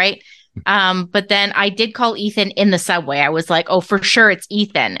floor, right? But then I did call Ethan in the subway. I was like, oh, for sure it's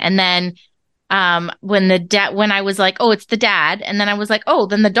Ethan. And then when I was like, oh, it's the dad, and then I was like, oh,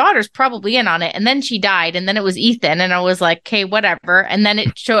 then the daughter's probably in on it, and then she died, and then it was Ethan, and I was like, okay, whatever. And then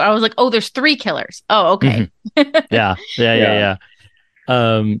it showed, I was like, oh, there's 3 killers. Oh, okay. Yeah.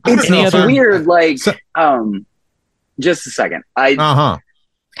 It's weird, like, just a second.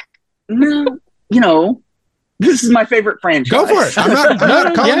 This is my favorite franchise. Go for it. I'm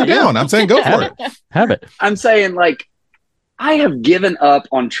not calling you down. I'm saying go for it. Have it. I'm saying, like, I have given up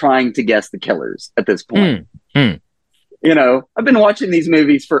on trying to guess the killers at this point. You know, I've been watching these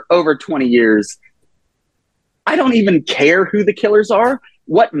movies for over 20 years. I don't even care who the killers are.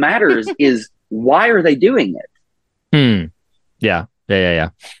 What matters is, why are they doing it? Yeah.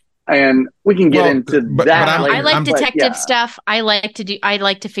 And we can get into but that. I like but detective stuff. I like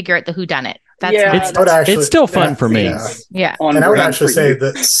to figure out the whodunit. That's Yeah, my- It's still fun for me. yeah. on And I would brand actually for say you.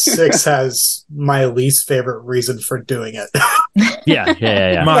 that 6 has my least favorite reason for doing it.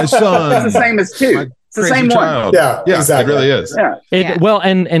 Yeah. My son. It's the same as 2. It's the Crazy same child. Yeah, Yeah, exactly. it really is. one. Yeah. Well,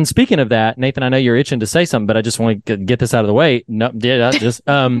 and speaking of that, Nathan, I know you're itching to say something, but I just want to get this out of the way. No, yeah, just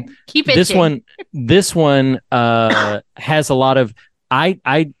Keep it. this one has a lot of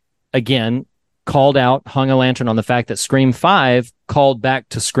I again called out, hung a lantern on the fact that Scream 5 called back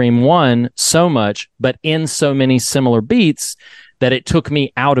to Scream 1 so much, but in so many similar beats that it took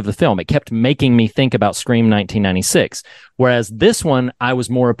me out of the film. It kept making me think about Scream 1996. Whereas this one, I was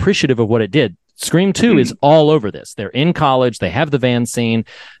more appreciative of what it did. Scream 2 is all over this. They're in college. They have the van scene.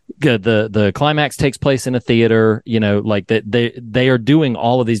 The climax takes place in a theater. You know, like they are doing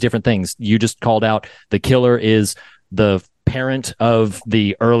all of these different things. You just called out the killer is the parent of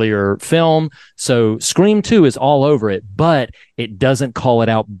the earlier film. So Scream 2 is all over it, but it doesn't call it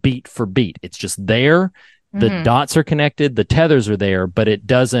out beat for beat. It's just there. The dots are connected, the tethers are there, but it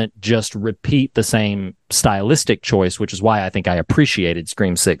doesn't just repeat the same stylistic choice, which is why I think I appreciated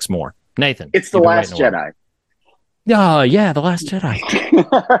Scream 6 more. Nathan. It's The you've been Last waiting a while. Jedi. Oh, yeah, The Last Jedi.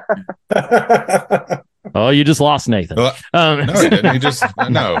 Oh, you just lost Nathan. No, he didn't. He just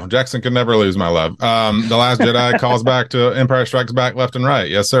no. Jackson could never lose my love. The Last Jedi calls back to Empire Strikes Back left and right.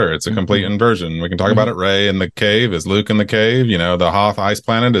 Yes, sir. It's a complete inversion. We can talk about it. Rey in the cave is Luke in the cave. You know, the Hoth ice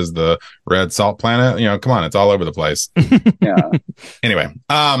planet is the red salt planet. You know, come on, it's all over the place. Yeah. Anyway,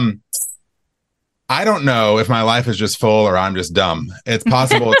 I don't know if my life is just full or I'm just dumb. It's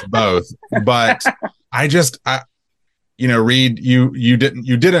possible it's both, but I you know, Reed, you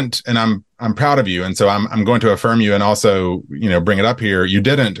didn't, and I'm proud of you, and so I'm going to affirm you, and also, you know, bring it up here. You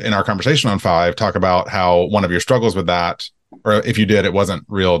didn't in our conversation on 5 talk about how one of your struggles with that, or if you did, it wasn't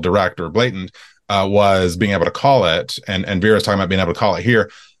real direct or blatant, was being able to call it, and Vera's talking about being able to call it here.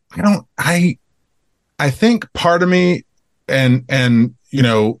 I think part of me, and you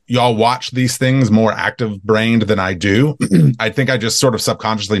know, y'all watch these things more active brained than I do. I think I just sort of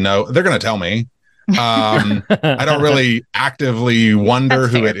subconsciously know they're going to tell me. I don't really actively wonder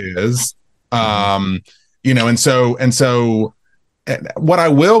who it is. You know, and so what I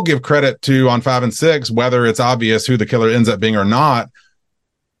will give credit to on 5 and 6, whether it's obvious who the killer ends up being or not,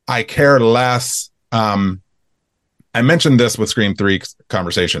 I care less. I mentioned this with Scream 3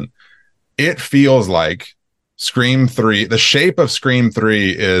 conversation. It feels like Scream 3, the shape of Scream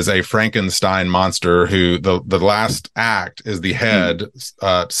 3 is a Frankenstein monster who the last act is the head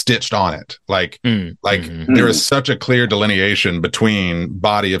stitched on it. Like there is such a clear delineation between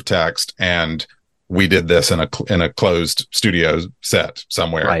body of text and we did this in a closed studio set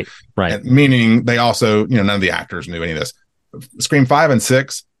somewhere. Right. And meaning they also, you know, none of the actors knew any of this. Scream 5 and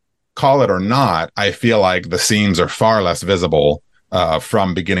 6, call it or not, I feel like the seams are far less visible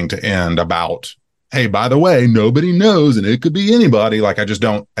from beginning to end about, hey, by the way, nobody knows and it could be anybody. Like I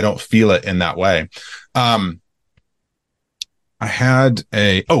don't feel it in that way. I had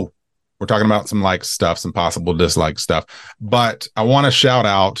we're talking about some like stuff, some possible dislike stuff, but I want to shout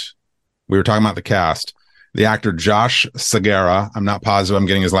out, we were talking about the cast, the actor Josh Segarra. I'm not positive I'm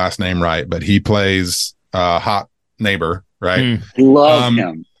getting his last name right, but he plays hot neighbor, right? Love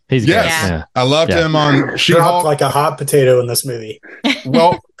him. He's yes. good. Yeah. I loved him on She-Hulk She-Hulk. like a hot potato in this movie.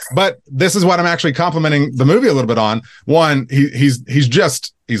 Well, but this is what I'm actually complimenting the movie a little bit on. One, he's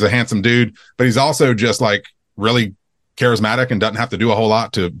a handsome dude, but he's also just like really charismatic and doesn't have to do a whole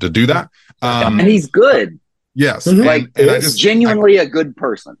lot to do that. And he's good. Yes. Mhm. Like, and I he's just genuinely a good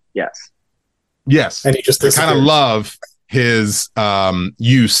person. Yes. yes. And he just I kind of disappeared. love his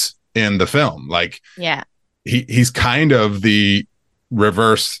use in the film. Like Yeah. he's kind of the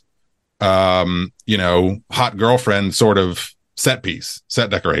reverse you know, hot girlfriend sort of set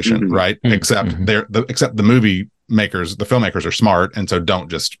decoration, right? Except the movie makers, the filmmakers are smart, and so don't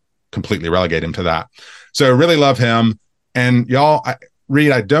just completely relegate him to that. So really love him. And y'all,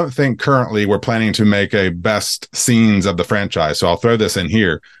 Reed, I don't think currently we're planning to make a best scenes of the franchise, so I'll throw this in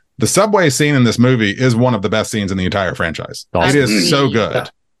here. The subway scene in this movie is one of the best scenes in the entire franchise. Awesome. It is so good,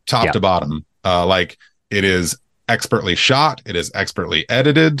 top Yeah. to bottom. Like it is expertly shot, it is expertly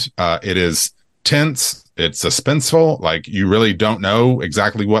edited, it is tense, it's suspenseful, like you really don't know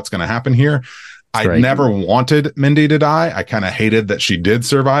exactly what's going to happen here. I great. never wanted Mindy to die. I kind of hated that she did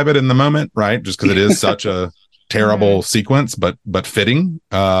survive it in the moment, right? Just because it is such a terrible sequence, but fitting.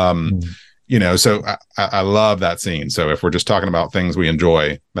 You know, so I love that scene. So if we're just talking about things we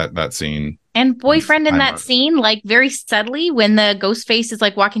enjoy, that scene. And boyfriend in that scene, like very subtly, when the ghost face is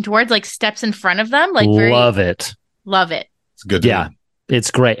like walking towards, like steps in front of them, like love it. It's good. Yeah, it's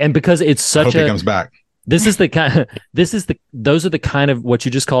great, and because it's such he comes back. Those are the kind of what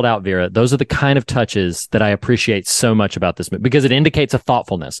you just called out, Vera. Those are the kind of touches that I appreciate so much about this movie because it indicates a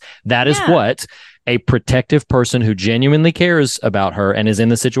thoughtfulness. That is what a protective person who genuinely cares about her and is in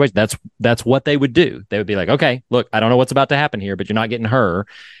the situation. That's what they would do. They would be like, okay, look, I don't know what's about to happen here, but you're not getting her.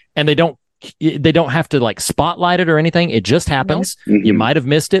 And they don't have to like spotlight it or anything. It just happens. Nope. You might have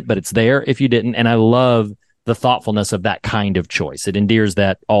missed it, but it's there if you didn't. And I love the thoughtfulness of that kind of choice. It endears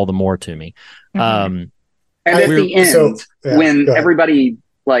that all the more to me. And at the end, when everybody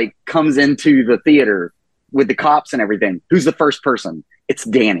like comes into the theater with the cops and everything, who's the first person? It's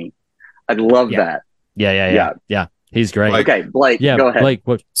Danny. I love that. Yeah. He's great. Okay, Blake, go ahead. Blake,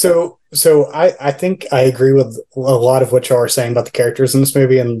 what? So I think I agree with a lot of what y'all are saying about the characters in this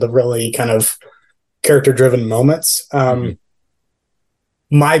movie and the really kind of character-driven moments.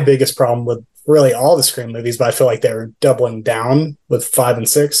 My biggest problem with really all the Scream movies, but I feel like they're doubling down with 5 and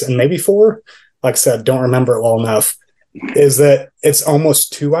 6 and maybe 4. Like I said, don't remember it well enough, is that it's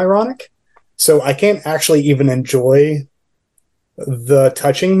almost too ironic. So I can't actually even enjoy the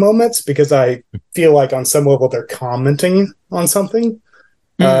touching moments because I feel like on some level they're commenting on something.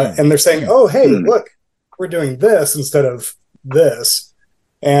 And they're saying, oh, hey, look, we're doing this instead of this.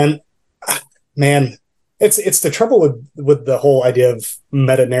 And man, it's the trouble with the whole idea of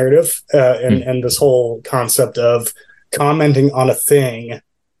meta narrative and this whole concept of commenting on a thing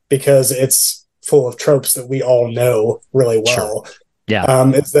because it's full of tropes that we all know really well. Sure.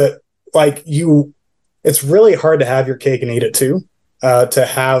 Yeah. It's that like it's really hard to have your cake and eat it too, to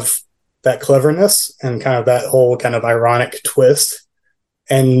have that cleverness and kind of that whole kind of ironic twist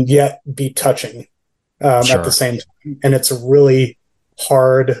and yet be touching at the same time. And it's a really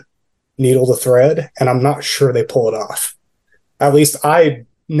hard needle to thread, and I'm not sure they pull it off. At least I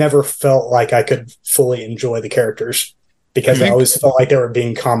never felt like I could fully enjoy the characters because I always felt like they were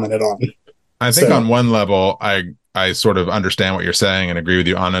being commented on. I think on one level, I sort of understand what you're saying and agree with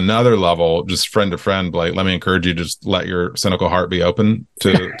you. On another level, just friend to friend, Blake, let me encourage you to just let your cynical heart be open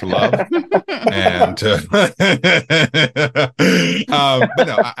to love. And but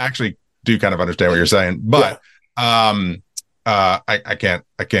no, I actually do kind of understand what you're saying. But I can't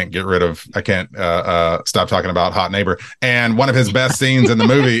stop talking about Hot Neighbor. And one of his best scenes in the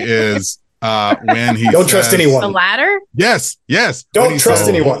movie is when he don't trust anyone. The ladder? Yes. Don't trust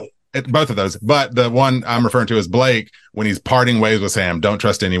anyone. Both of those, but the one I'm referring to is Blake when he's parting ways with Sam. Don't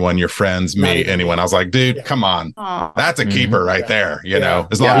trust anyone, your friends, me, anyone. I was like, dude, come on. That's a keeper right there. You know,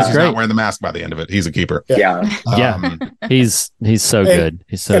 as long as he's not wearing the mask by the end of it, he's a keeper. He's so good.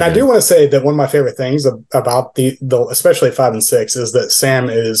 He's so good. I do want to say that one of my favorite things about the especially 5 and 6 is that Sam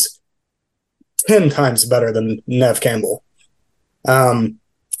is 10 times better than Neve Campbell.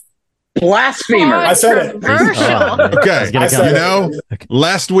 Blasphemer. I said it. Okay.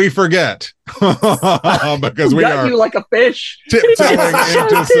 Lest we forget, because we are you like a fish tiptoeing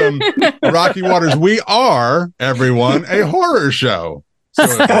into some rocky waters. We are, everyone, a horror show. So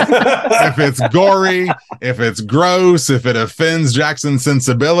if it's gory, if it's gross, if it offends Jackson's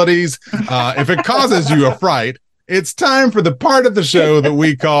sensibilities, if it causes you a fright, it's time for the part of the show that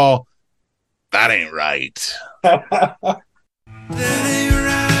we call That Ain't Right.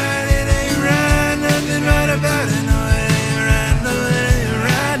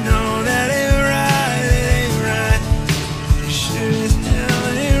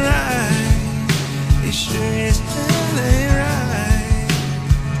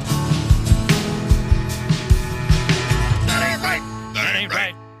 That ain't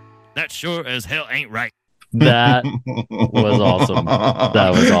right. That sure as hell ain't right. That was awesome.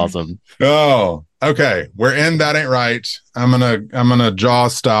 That was awesome. Oh, okay. We're in That Ain't Right. I'm gonna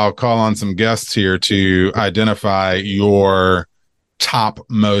Jaws style call on some guests here to identify your top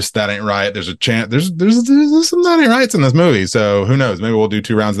most That Ain't Right. There's a chance there's some That Ain't Rights in this movie, so who knows? Maybe we'll do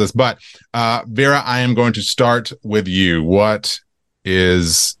 2 rounds of this. But Vera, I am going to start with you. What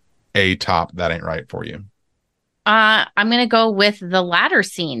is a top That Ain't Right for you? I'm gonna go with the ladder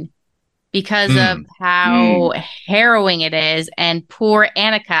scene because of how harrowing it is, and poor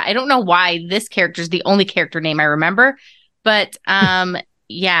Annika. I don't know why this character is the only character name I remember, but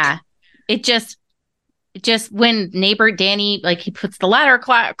it just when neighbor Danny, like, he puts the ladder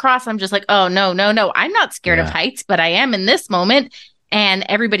across, I'm just like, oh no, I'm not scared of heights, but I am in this moment. and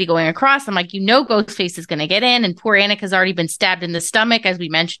everybody going across. I'm like, Ghostface is going to get in, and poor Annika's already been stabbed in the stomach, as we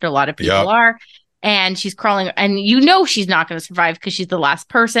mentioned, a lot of people are. And she's crawling, and she's not going to survive because she's the last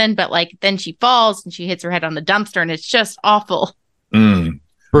person. But like, then she falls and she hits her head on the dumpster, and it's just awful.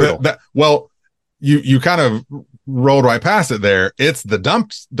 Brutal. Well, you kind of rolled right past it there. It's the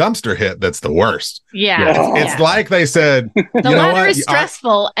dumpster hit that's the worst. Yeah. It's like they said, the ladder is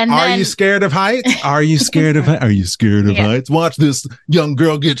stressful. Are you scared of heights? Are you scared of heights? Watch this young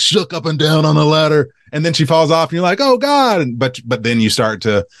girl get shook up and down on the ladder, and then she falls off, and you're like, oh God. But then you start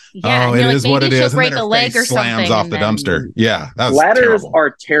to, it is what it is. And then her face slams off the dumpster. Yeah. Ladders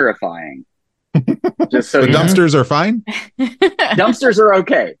are terrifying. Just so the dumpsters are fine. Dumpsters are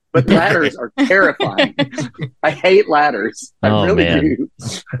okay, but ladders are terrifying. I hate ladders. I really do.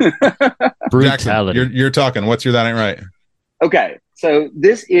 Brutality. Jackson, you're talking. What's your That Ain't Right? Okay, so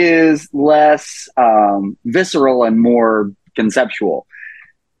this is less visceral and more conceptual.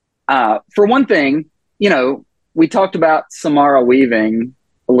 For one thing, we talked about Samara Weaving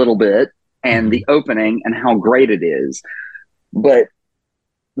a little bit and the opening and how great it is, but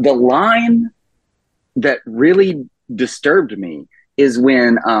the line that really disturbed me is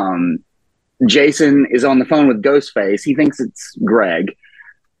when Jason is on the phone with Ghostface. He thinks it's Greg,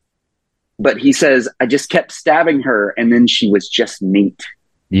 but he says, I just kept stabbing her, and then she was just meat.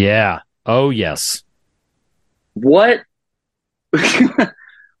 Yeah. Oh, yes. What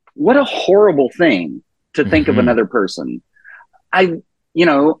what a horrible thing to think of another person. And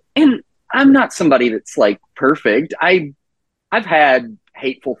I'm not somebody that's like perfect. I've had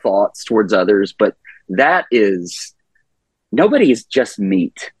hateful thoughts towards others, but nobody is just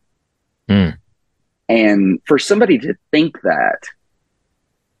meat. And for somebody to think that,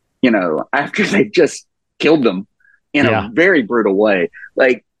 after they just killed them in a very brutal way,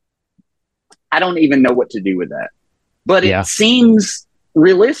 like, I don't even know what to do with that. But it seems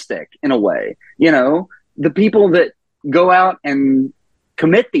realistic in a way. The people that go out and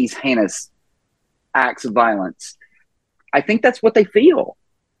commit these heinous acts of violence, I think that's what they feel.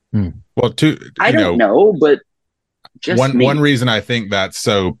 Well, I don't know, but just one reason I think that's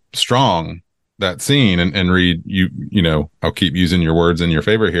so strong, that scene, and Reed, I'll keep using your words in your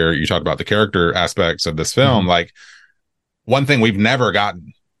favor here. You talk about the character aspects of this film. Like, one thing we've never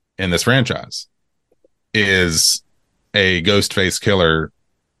gotten in this franchise is a Ghostface killer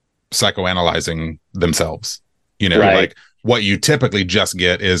psychoanalyzing themselves. Like, what you typically just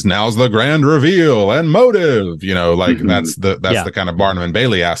get is, now's the grand reveal and motive, that's the kind of Barnum and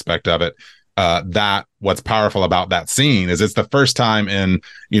Bailey aspect of it. That what's powerful about that scene is it's the first time in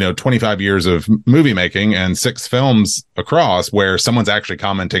 25 years of movie making and 6 films across where someone's actually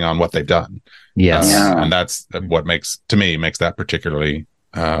commenting on what they've done. Yes. And that's what makes that particularly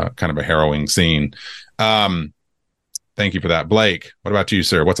kind of a harrowing scene. Thank you for that. Blake, what about you,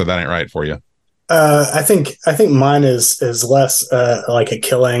 sir? What's a That Ain't Right for you? I think mine is less like a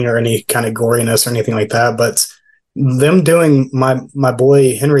killing or any kind of goriness or anything like that, but them doing my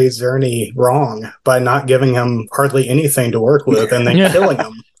boy Henry Czerny wrong by not giving him hardly anything to work with and then killing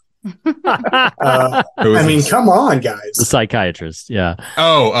him. I mean, come on, guys. The psychiatrist, yeah.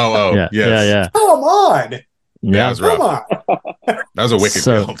 Oh, yeah, yes. yeah. Come on. Yeah, that was rough. Come on. That was a wicked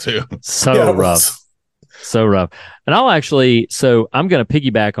kill too. So rough. So rough. And I'm going to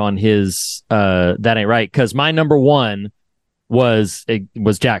piggyback on his That Ain't Right, because my number one was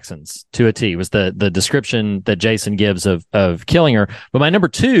Jackson's to a T. Was the description that Jason gives of killing her. But my number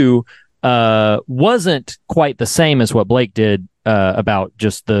two wasn't quite the same as what Blake did about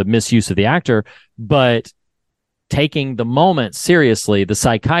just the misuse of the actor, but taking the moment seriously, the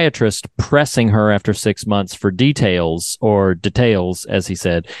psychiatrist pressing her after 6 months for details, as he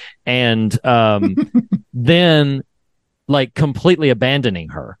said, and then like completely abandoning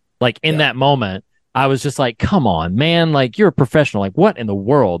her. Like in that moment, I was just like, come on, man, like you're a professional. Like what in the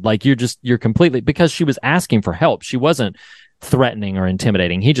world? Like you're completely, because she was asking for help. She wasn't threatening or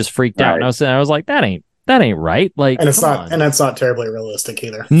intimidating. He just freaked out. And I was like, that ain't right. Like, and it's not terribly realistic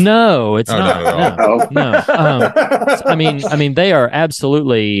either. No, it's not. No. I mean, they are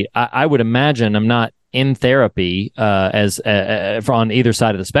absolutely. I would imagine. I'm not in therapy as on either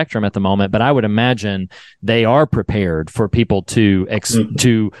side of the spectrum at the moment, but I would imagine they are prepared for people to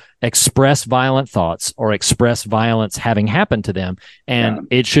express violent thoughts or express violence having happened to them, and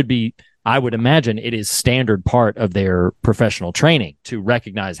it should be. I would imagine it is standard part of their professional training to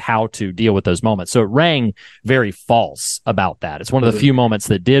recognize how to deal with those moments. So it rang very false about that. It's one of the few moments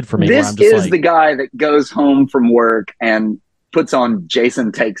that did for me. This where I'm just is the guy that goes home from work and puts on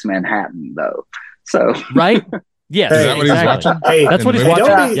Jason Takes Manhattan, though. So right. Yes, is that what he's watching? Hey, that's what he's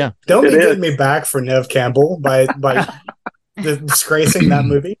watching. Don't be getting me back for Nev Campbell by disgracing that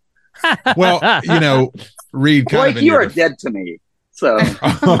movie. Well, Reed kind Blake, of you are dead to me. So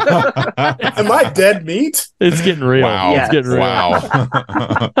Am I dead meat? It's getting real. Wow. Yes. It's getting real.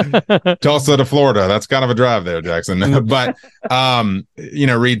 Wow. Tulsa to Florida. That's kind of a drive there, Jackson. But,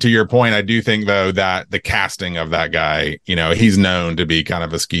 Reed, to your point, I do think, though, that the casting of that guy, he's known to be kind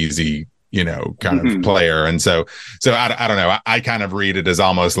of a skeezy, kind of player. And so I don't know. I kind of read it as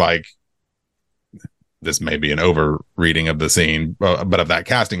almost like this may be an over reading of the scene, but of that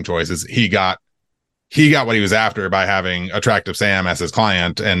casting choice is he got what he was after by having attractive Sam as his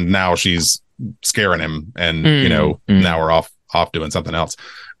client, and now she's scaring him, and now we're off doing something else.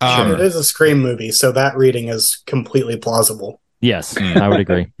 It is a Scream movie, so that reading is completely plausible. Yes, I would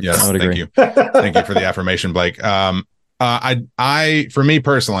agree. Yes, I would agree. Thank you for the affirmation, Blake. I for me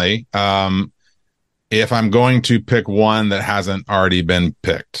personally, if I'm going to pick one that hasn't already been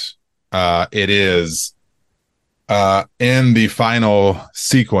picked, it is in the final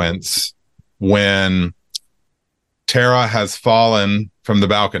sequence when Tara has fallen from the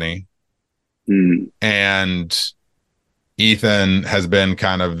balcony and Ethan has been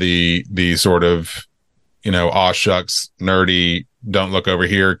kind of the sort of, aw shucks, nerdy, don't look over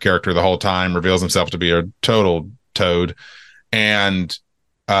here character the whole time, reveals himself to be a total toad. And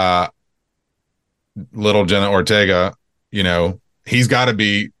little Jenna Ortega, he's got to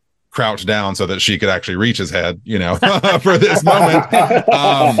be crouched down so that she could actually reach his head, for this moment.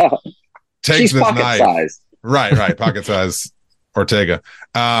 Takes She's this pocket knife. size. Right. Pocket size Ortega.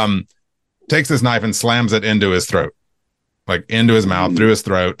 Takes this knife and slams it into his throat, like into his mouth, through his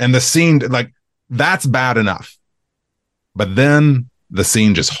throat. And the scene, like, that's bad enough. But then the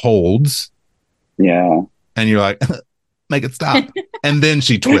scene just holds. Yeah. And you're like, make it stop. And then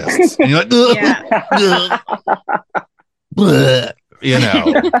she twists. And you're like,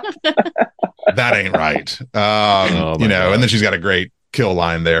 that ain't right. And then she's got a great kill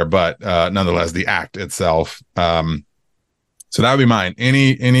line there, but nonetheless, the act itself. So that would be mine.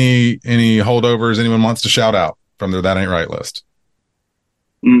 Any holdovers anyone wants to shout out from their That Ain't Right list?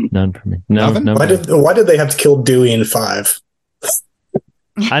 None for me. No. Why did they have to kill Dewey in 5?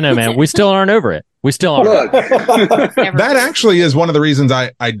 I know, man. We still aren't over it. We still aren't. Look, That actually is one of the reasons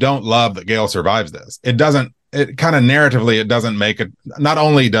I don't love that Gale survives this. It kind of narratively, it doesn't make it, not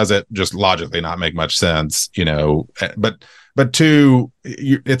only does it just logically not make much sense, but two,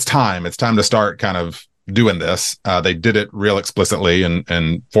 it's time to start kind of doing this. They did it real explicitly and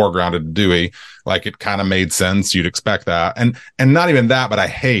foregrounded Dewey. Like, it kind of made sense. You'd expect that. And not even that, but I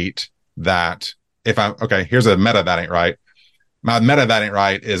hate that here's a meta that ain't right. My meta that ain't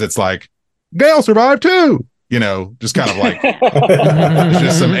right is it's like, Gale survived too, just kind of like, it's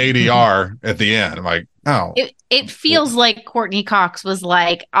just some ADR at the end. I'm like, oh. It feels like Courtney Cox was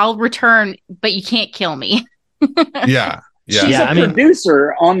like, I'll return, but you can't kill me. Yeah. She's a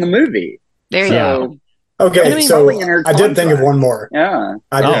producer on the movie. There you go. Okay, so I did think of one more. Yeah.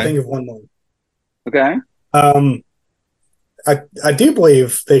 I did think of one more. Okay. I do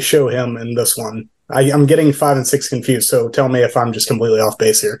believe they show him in this one. I'm getting 5 and 6 confused, so tell me if I'm just completely off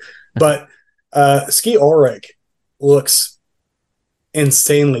base here. But Ski Ulrich looks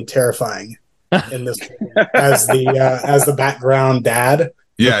insanely terrifying in this as the background dad.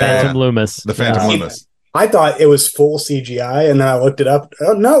 Yeah, Phantom Loomis. The Phantom Loomis. I thought it was full CGI, and then I looked it up.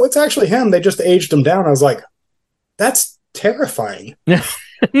 Oh, no, it's actually him. They just aged him down. I was like, that's terrifying.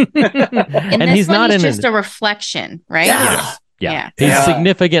 And he's not in just a reflection, right? Yeah. He's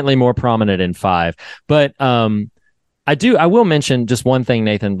significantly more prominent in 5. But I will mention just one thing,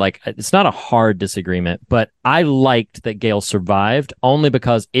 Nathan. Like, it's not a hard disagreement, but I liked that Gale survived only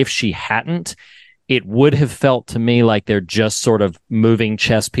because if she hadn't, it would have felt to me like they're just sort of moving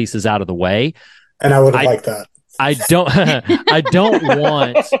chess pieces out of the way. And I would have liked that. I don't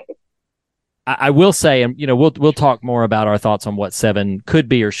want. I will say, and we'll talk more about our thoughts on what 7 could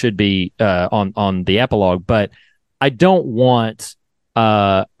be or should be on the epilogue, but I don't want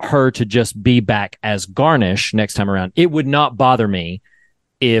her to just be back as Garnish next time around. It would not bother me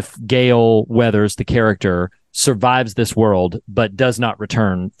if Gale Weathers, the character, survives this world but does not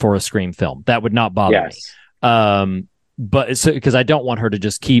return for a Scream film. That would not bother me. But because I don't want her to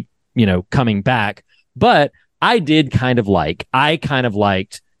just keep coming back. But I kind of liked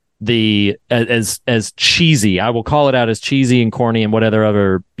the as cheesy. I will call it out as cheesy and corny and whatever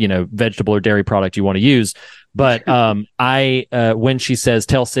other vegetable or dairy product you want to use. But when she says,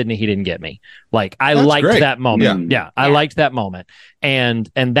 "Tell Sidney he didn't get me," like I liked that moment. I liked that moment, and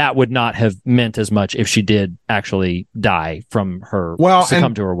that would not have meant as much if she did actually die from her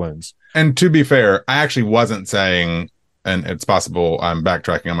succumb to her wounds. And to be fair, I actually wasn't saying and it's possible I'm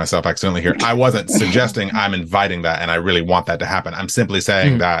backtracking on myself accidentally here. I wasn't suggesting I'm inviting that, and I really want that to happen. I'm simply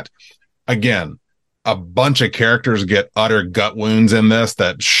saying that, again, a bunch of characters get utter gut wounds in this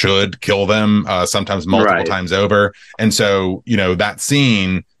that should kill them, sometimes multiple times over. And so, that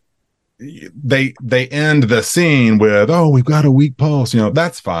scene, they end the scene with, oh, we've got a weak pulse.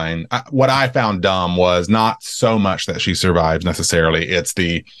 That's fine. What I found dumb was not so much that she survives necessarily. It's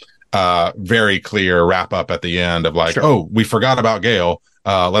the very clear wrap up at the end of like, oh, we forgot about Gail.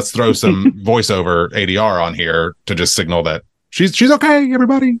 Let's throw some voiceover ADR on here to just signal that she's okay.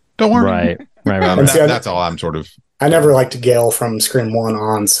 Everybody, don't worry. Right. That's all I'm sort of. I never liked Gail from Scream 1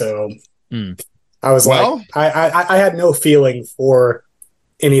 on, so I was like, I had no feeling for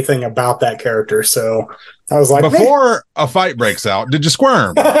anything about that character, so I was like, before a fight breaks out, did you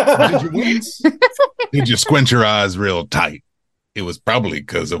squirm? Did you wince? Did you squint your eyes real tight? It was probably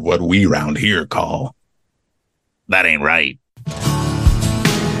because of what we round here call that ain't right.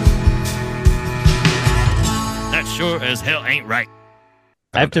 That sure as hell ain't right.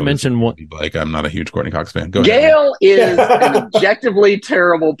 I have to mention one. Like, I'm not a huge Courtney Cox fan. Go ahead. Gail is an objectively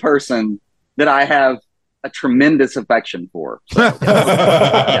terrible person that I have a tremendous affection for.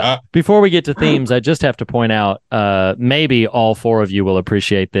 Yeah. Before we get to themes, I just have to point out, maybe all four of you will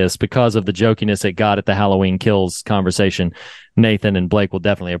appreciate this because of the jokiness it got at the Halloween Kills conversation. Nathan and Blake will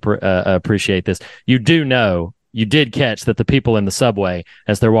definitely appreciate this. You did catch that the people in the subway,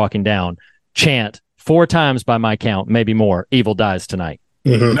 as they're walking down, chant 4 times by my count, maybe more, "Evil dies tonight."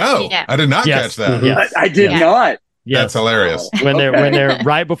 Mm-hmm. No, I did not catch that. Mm-hmm. Yes. I did not. Yes. That's hilarious. When they're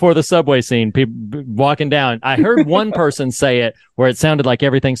right before the subway scene, people walking down. I heard one person say it where it sounded like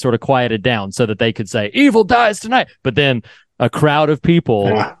everything sort of quieted down so that they could say "Evil dies tonight," but then a crowd of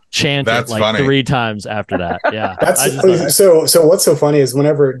people chanted like 3 times after that. Yeah, so what's so funny is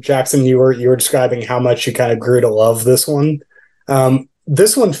whenever Jackson, you were describing how much you kind of grew to love this one.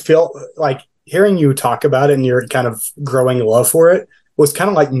 This one felt like, hearing you talk about it and your kind of growing love for it was kind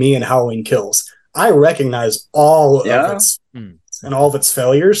of like me and Halloween Kills. I recognize all of its and all of its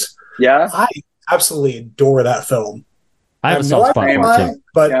failures. Yeah, I absolutely adore that film. I have a soft spot for it too.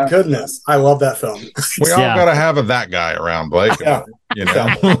 But goodness, I love that film. We all gotta have that guy around, Blake.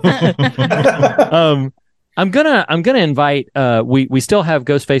 I'm gonna invite. We still have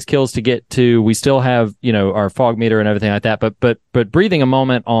Ghostface Kills to get to. We still have our fog meter and everything like that. But breathing a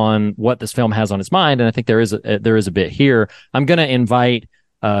moment on what this film has on its mind, and I think there is a bit here. I'm gonna invite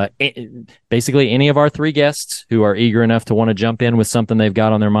basically any of our 3 guests who are eager enough to want to jump in with something they've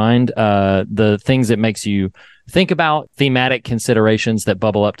got on their mind. The things that makes you think about, thematic considerations that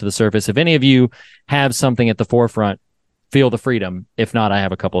bubble up to the surface. If any of you have something at the forefront, feel the freedom. If not, I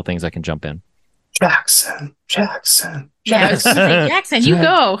have a couple of things I can jump in. Jackson, you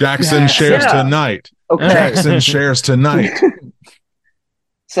go. Jackson shares tonight. Okay. Jackson shares tonight.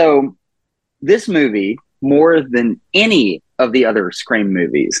 So this movie, more than any of the other Scream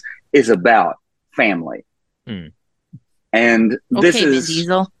movies, is about family. And this is Vin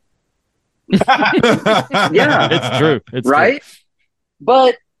Diesel. Yeah, it's true. It's right. True.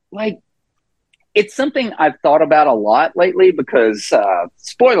 But like, it's something I've thought about a lot lately because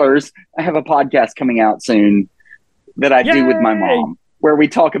spoilers, I have a podcast coming out soon that I do with my mom where we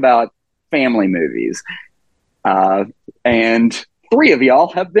talk about family movies. And 3 of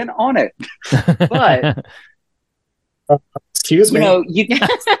y'all have been on it. But excuse me.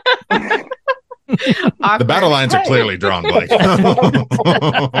 The battle lines are clearly drawn, Blake.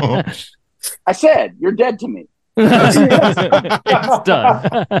 I said, you're dead to me. It's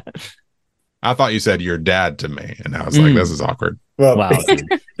done. I thought you said "your dad" to me, and I was like, "This is awkward." Well, wow,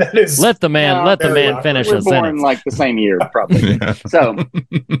 that is, let the man finish We're his born sentence. like the same year, probably. So,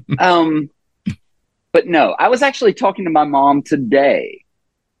 but no, I was actually talking to my mom today,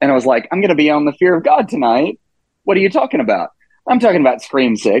 and I was like, "I'm going to be on the Fear of God tonight. What are you talking about?" I'm talking about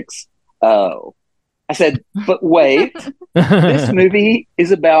Scream 6. Oh, I said, but wait, this movie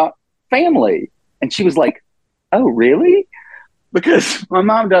is about family, and she was like, "Oh, really?" Because my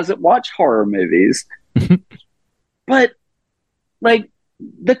mom doesn't watch horror movies. But like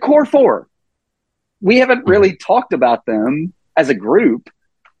the core 4, we haven't really talked about them as a group,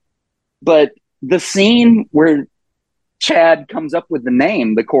 but the scene where Chad comes up with the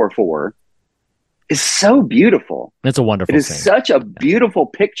name, the core 4, is so beautiful. It's a wonderful It is scene. such a beautiful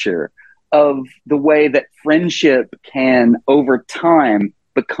picture of the way that friendship can over time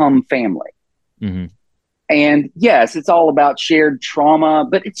become family. Mm-hmm. And yes, it's all about shared trauma,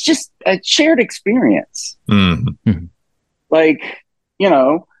 but it's just a shared experience. Mm-hmm. Like,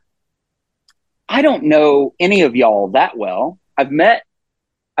 I don't know any of y'all that well. I've met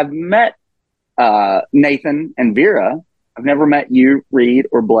Nathan and Vera, I've never met you, Reed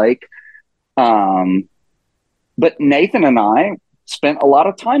or Blake. But Nathan and I spent a lot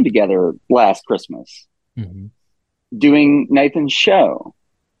of time together last Christmas doing Nathan's show.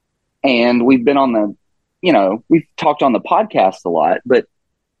 And we've been on we've talked on the podcast a lot, but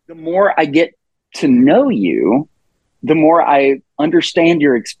the more I get to know you, the more I understand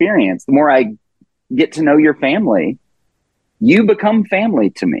your experience, the more I get to know your family, you become family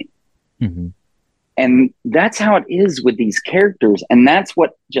to me. And that's how it is with these characters. And that's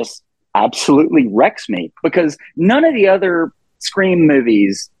what just absolutely wrecks me, because none of the other Scream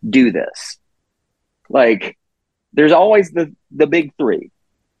movies do this. Like, there's always the big three.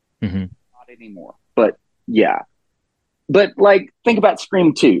 Not anymore. But yeah. But like, think about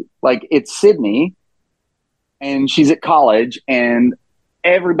Scream 2. Like, it's Sydney and she's at college and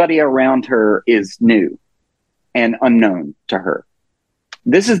everybody around her is new and unknown to her.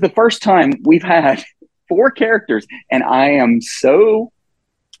 This is the first time we've had 4 characters, and I am so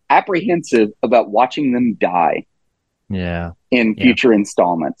apprehensive about watching them die in future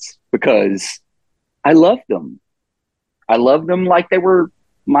installments, because I love them. I love them like they were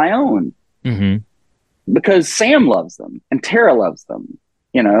my own. Because Sam loves them and Tara loves them,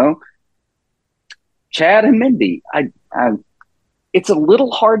 Chad and Mindy. It's a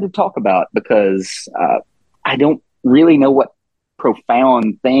little hard to talk about because I don't really know what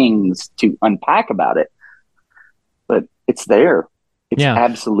profound things to unpack about it, but it's there. It's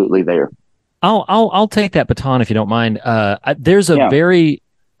absolutely there. I'll take that baton if you don't mind. There's a very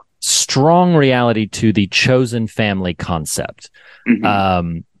strong reality to the chosen family concept.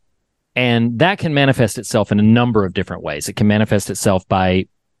 And that can manifest itself in a number of different ways. It can manifest itself by,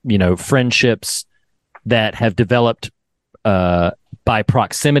 friendships that have developed by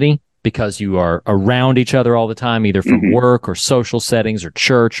proximity, because you are around each other all the time, either from work or social settings or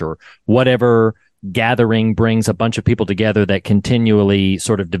church or whatever gathering brings a bunch of people together that continually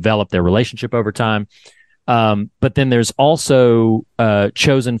sort of develop their relationship over time. But then there's also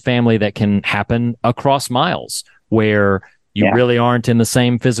chosen family that can happen across miles, where you really aren't in the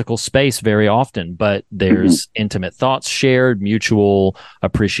same physical space very often, but there's intimate thoughts shared, mutual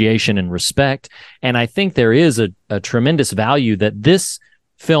appreciation and respect. And I think there is a tremendous value that this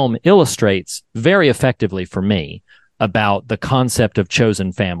film illustrates very effectively for me about the concept of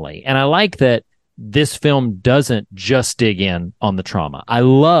chosen family. And I like that this film doesn't just dig in on the trauma. I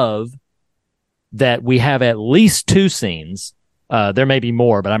love that we have at least 2 scenes. There may be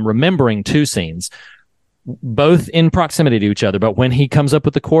more, but I'm remembering 2 scenes, both in proximity to each other. But when he comes up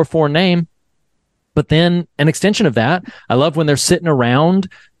with the Core 4 name, but then an extension of that, I love when they're sitting around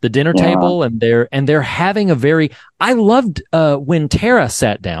the dinner table and they're having I loved when Tara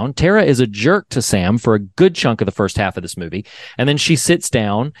sat down. Tara is a jerk to Sam for a good chunk of the first half of this movie. And then she sits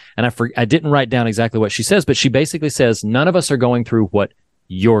down, and I didn't write down exactly what she says, but she basically says, none of us are going through what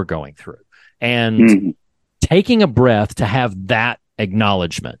you're going through. And taking a breath to have that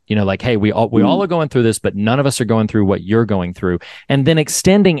acknowledgement, like, hey, we all are going through this, but none of us are going through what you're going through. And then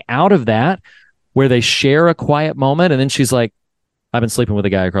extending out of that, where they share a quiet moment, and then she's like, I've been sleeping with a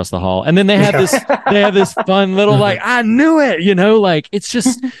guy across the hall. And then they have this fun little, like, I knew it, like, it's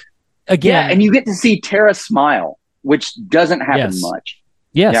just, again. Yeah, and you get to see Tara smile, which doesn't happen much.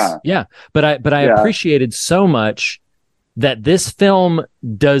 Yeah. But I appreciated so much that this film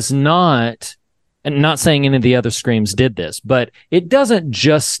does not, and not saying any of the other Screams did this, but it doesn't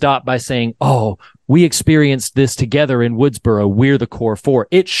just stop by saying, oh, we experienced this together in Woodsboro, we're the Core 4.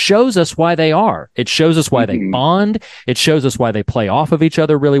 It shows us why they are. It shows us why they bond. It shows us why they play off of each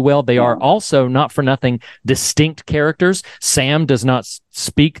other really well. They are also, not for nothing, distinct characters. Sam does not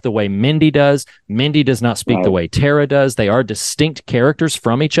speak the way Mindy does. Mindy does not speak the way Tara does. They are distinct characters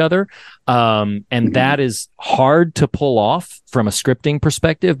from each other. And that is hard to pull off from a scripting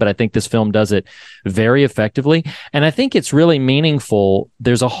perspective, but I think this film does it very effectively. And I think it's really meaningful.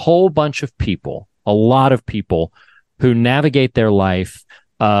 There's a whole bunch of people, a lot of people, who navigate their life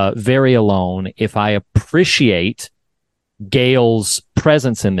very alone. If I appreciate Gail's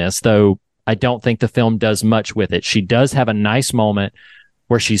presence in this, though I don't think the film does much with it, she does have a nice moment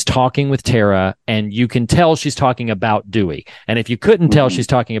where she's talking with Tara, and you can tell she's talking about Dewey. And if you couldn't tell she's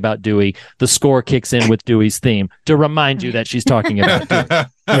talking about Dewey, the score kicks in with Dewey's theme to remind you that she's talking about Dewey.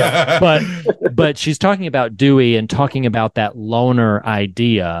 But she's talking about Dewey and talking about that loner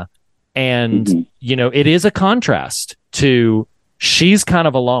idea. And, it is a contrast to, she's kind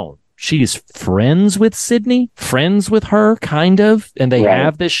of alone. She's friends with Sydney, friends with her, kind of, and they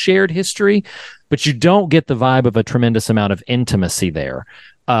have this shared history, but you don't get the vibe of a tremendous amount of intimacy there,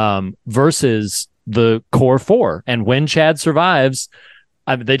 versus the Core 4. And when Chad survives,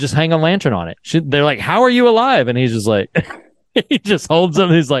 they just hang a lantern on it. They're like, "How are you alive?" And he's just like, he just holds them.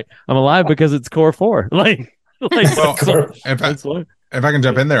 He's like, "I'm alive because it's core 4." Like well, if I can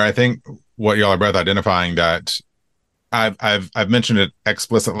jump in there, I think what y'all are both identifying that I've mentioned it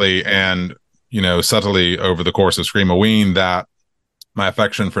explicitly and subtly over the course of Scream-A-Ween that my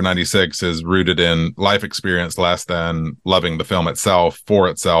affection for 96 is rooted in life experience less than loving the film itself for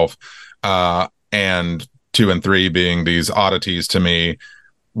itself, and 2 and 3 being these oddities to me,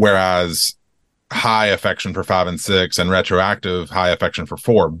 whereas high affection for 5 and 6 and retroactive high affection for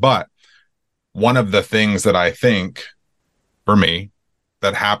 4. But one of the things that I think for me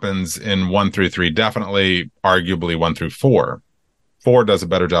that happens in 1 through 3, definitely arguably 1 through 4 does a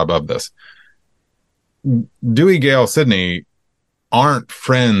better job of this. Dewey, Gale, Sidney aren't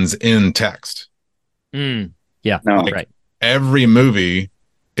friends in text. Yeah, no. Right. Every movie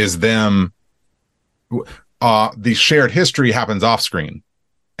is them. The shared history happens off screen,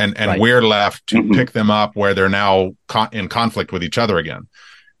 and right. We're left to pick them up where they're now in conflict with each other again.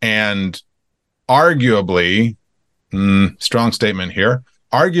 And arguably, strong statement here,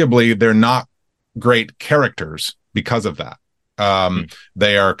 arguably they're not great characters because of that.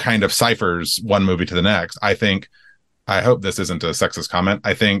 They are kind of ciphers one movie to the next. I hope this isn't a sexist comment.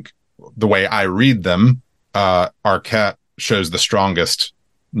 I think the way I read them, Arquette shows the strongest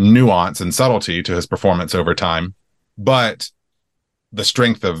nuance and subtlety to his performance over time. But the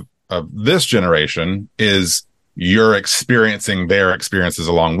strength of this generation is you're experiencing their experiences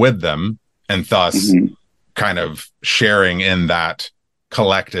along with them, and thus kind of sharing in that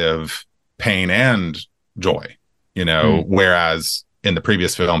collective pain and joy, whereas in the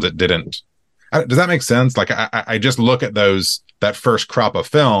previous films it didn't. Does that make sense? Like I just look at that first crop of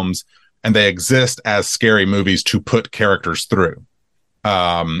films and they exist as scary movies to put characters through.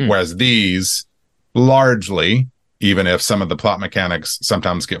 Whereas these largely, even if some of the plot mechanics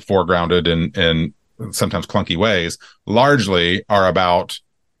sometimes get foregrounded in sometimes clunky ways, largely are about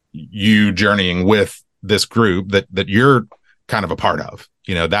you journeying with this group that you're kind of a part of.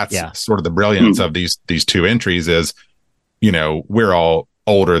 That's sort of the brilliance of these 2 entries is, we're all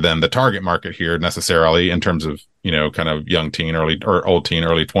older than the target market here necessarily in terms of, kind of young teen, old teen,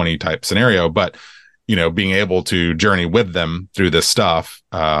 early 20 type scenario. But, being able to journey with them through this stuff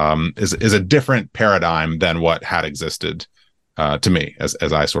is a different paradigm than what had existed to me as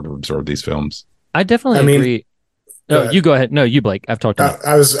I sort of absorbed these films. I definitely agree. No, you go ahead. No, you, Blake. I've talked to you.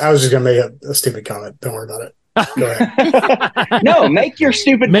 I was just going to make a stupid comment. Don't worry about it. Go ahead. No, make your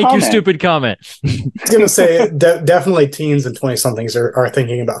stupid comment. Make your stupid comment. I was going to say definitely teens and 20-somethings are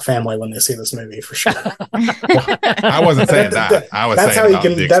thinking about family when they see this movie for sure. I wasn't saying that. I was saying about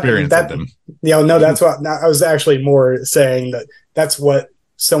the experience of them. No, that's what I was actually more saying that's what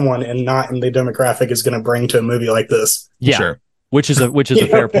someone not in the demographic is going to bring to a movie like this. Yeah, sure. Which is a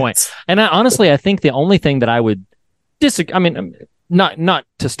fair point. And I think the only thing that I would disagree, I mean, not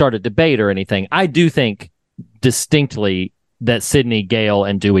to start a debate or anything, I do think distinctly that Sidney, Gale,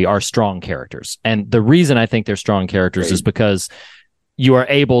 and Dewey are strong characters. And the reason I think they're strong characters is because you are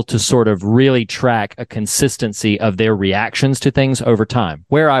able to sort of really track a consistency of their reactions to things over time.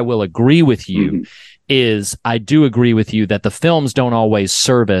 Where I will agree with you is I do agree with you that the films don't always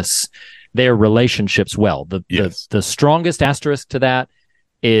service their relationships well. The strongest asterisk to that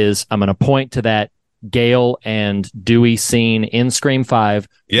is I'm going to point to that Gale and Dewey scene in Scream 5,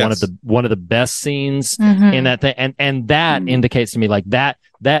 one of the best scenes in that thing, and that indicates to me like that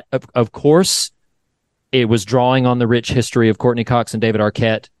of course it was drawing on the rich history of Courtney Cox and David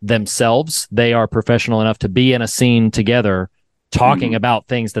Arquette themselves. They are professional enough to be in a scene together talking about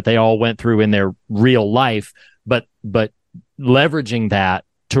things that they all went through in their real life, but leveraging that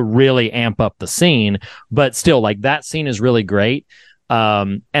to really amp up the scene. But still, like, that scene is really great,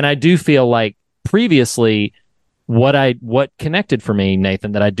 and I do feel like previously what connected for me,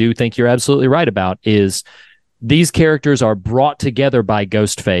 Nathan, that I do think you're absolutely right about, is these characters are brought together by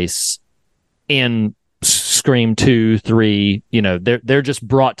Ghostface in Scream 2, 3, they're just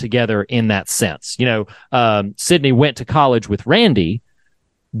brought together in that sense. Sidney went to college with Randy,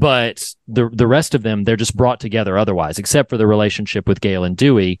 but the rest of them, they're just brought together otherwise, except for the relationship with Gale and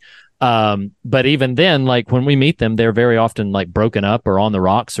Dewey. But even then, like, when we meet them, they're very often like broken up or on the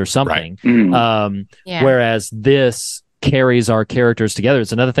rocks or something. Right. Whereas this carries our characters together.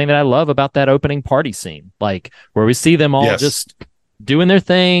 It's another thing that I love about that opening party scene, like where we see them all just doing their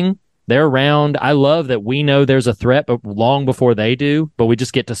thing. They're around. I love that we know there's a threat, but long before they do, but we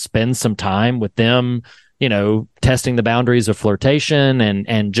just get to spend some time with them, testing the boundaries of flirtation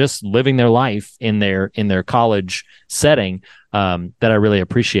and just living their life in their college setting. That I really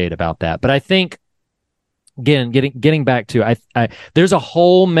appreciate about that. But I think again, getting back to I there's a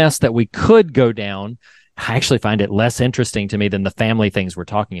whole mess that we could go down. I actually find it less interesting to me than the family things we're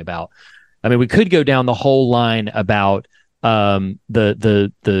talking about. I mean, we could go down the whole line about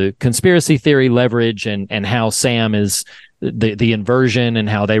the conspiracy theory leverage and how Sam is the inversion and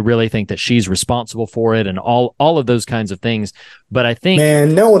how they really think that she's responsible for it and all of those kinds of things. But I think,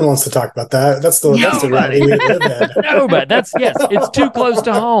 man, no one wants to talk about that. That's the reality we live in. No, but it's too close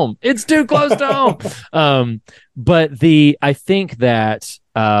to home. It's too close to home. But I think that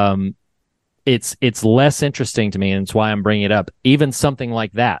it's less interesting to me, and it's why I'm bringing it up. Even something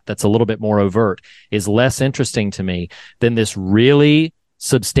like that's a little bit more overt is less interesting to me than this really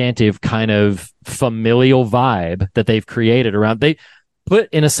substantive kind of familial vibe that they've created around. They put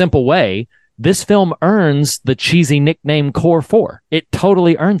in a simple way, this film earns the cheesy nickname Core 4. It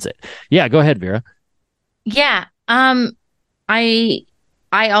totally earns it. Yeah, go ahead, Vera. Yeah. I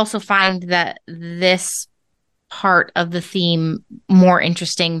also find that this part of the theme more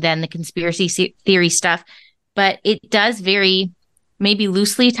interesting than the conspiracy theory stuff, but it does very maybe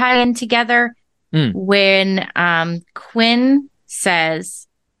loosely tie in together when Quinn says,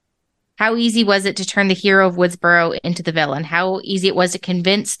 how easy was it to turn the hero of Woodsboro into the villain? How easy it was to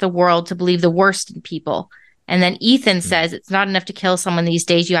convince the world to believe the worst in people. And then Ethan says it's not enough to kill someone these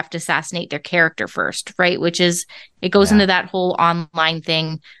days. You have to assassinate their character first, right? Which is, it goes into that whole online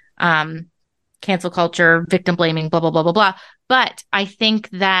thing, cancel culture, victim blaming, blah, blah, blah, blah, blah. But I think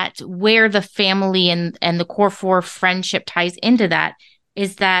that where the family and the Core 4 friendship ties into that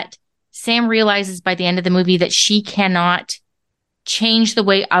is that Sam realizes by the end of the movie that she cannot change the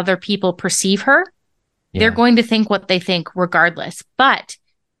way other people perceive her. Yeah. They're going to think what they think regardless, but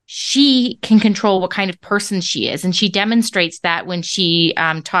she can control what kind of person she is. And she demonstrates that when she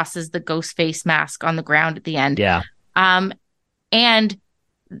tosses the ghost face mask on the ground at the end. Yeah. And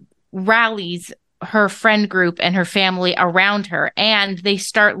rallies her friend group and her family around her, and they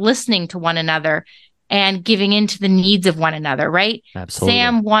start listening to one another and giving in to the needs of one another, right? Absolutely.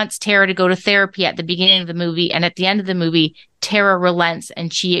 Sam wants Tara to go to therapy at the beginning of the movie, and at the end of the movie, Tara relents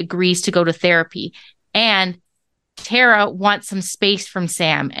and she agrees to go to therapy. And Tara wants some space from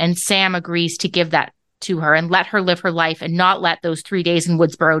Sam, and Sam agrees to give that to her and let her live her life and not let those 3 days in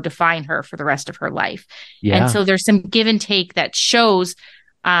Woodsboro define her for the rest of her life. Yeah. And so there's some give and take that shows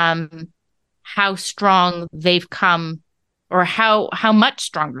how strong they've come, or how much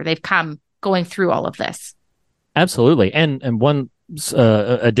stronger they've come going through all of this. Absolutely. And one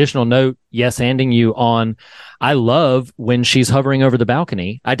additional note, yes-anding you on, I love when she's hovering over the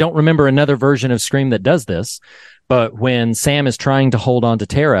balcony. I don't remember another version of Scream that does this, but when Sam is trying to hold on to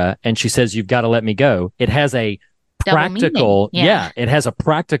Tara and she says, "You've got to let me go," it has a practical, it has a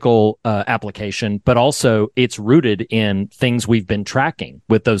practical application, but also it's rooted in things we've been tracking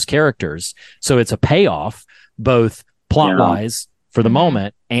with those characters. So it's a payoff, both plot-wise for the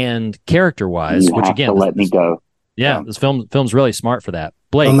moment and character-wise, which again, let me go. Yeah, this film's really smart for that.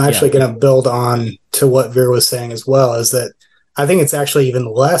 Blake, I'm actually going to build on to what Vera was saying as well, is that I think it's actually even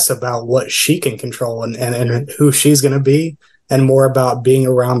less about what she can control and who she's going to be, and more about being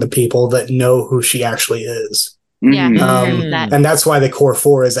around the people that know who she actually is. Yeah, and that's why the Core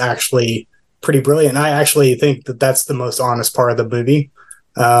 4 is actually pretty brilliant. I actually think that that's the most honest part of the movie,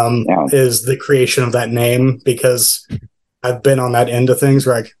 is the creation of that name, because I've been on that end of things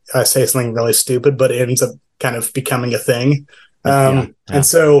where I say something really stupid, but it ends up kind of becoming a thing. And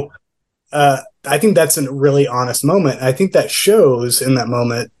so I think that's a really honest moment. I think that shows in that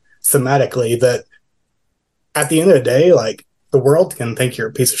moment thematically that at the end of the day, like, the world can think you're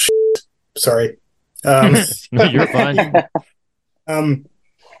a piece of shit. Sorry. No, you're fine.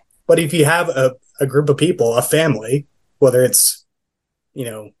 But if you have a group of people, a family, whether it's,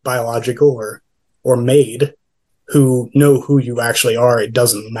 biological or made, who know who you actually are, it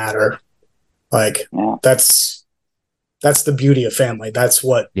doesn't matter. Like, that's the beauty of family. That's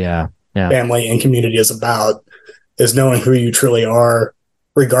what family and community is about, is knowing who you truly are,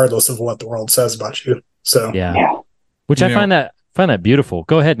 regardless of what the world says about you. So which I find that beautiful.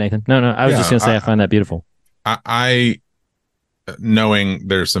 Go ahead, Nathan. No, I was just going to say I find that beautiful. I knowing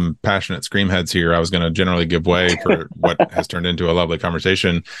there's some passionate Scream heads here, I was going to generally give way for what has turned into a lovely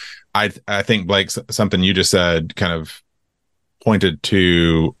conversation. I think, Blake, something you just said kind of pointed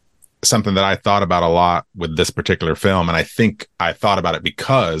to something that I thought about a lot with this particular film. And I think I thought about it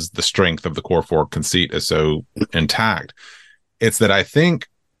because the strength of the Core 4 conceit is so intact. It's that I think,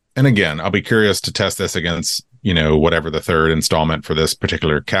 and again, I'll be curious to test this against, whatever the third installment for this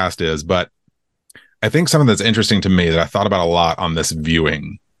particular cast is. But I think something that's interesting to me that I thought about a lot on this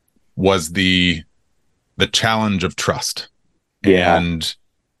viewing was the challenge of trust and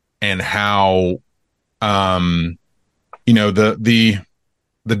how the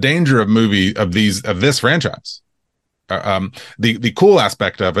danger of this franchise. The cool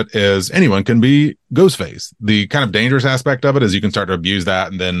aspect of it is anyone can be Ghostface. The kind of dangerous aspect of it is you can start to abuse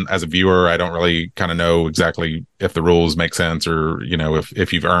that, and then as a viewer, I don't really kind of know exactly if the rules make sense or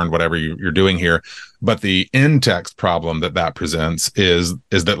if you've earned whatever you're doing here. But the in-text problem that presents is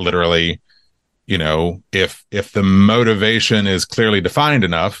that literally, if the motivation is clearly defined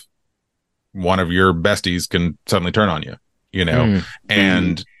enough, one of your besties can suddenly turn on you,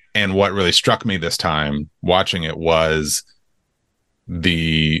 and what really struck me this time watching it was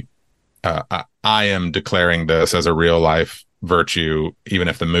I am declaring this as a real life virtue, even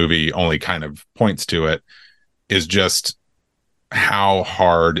if the movie only kind of points to it, is just how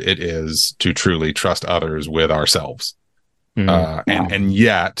hard it is to truly trust others with ourselves. And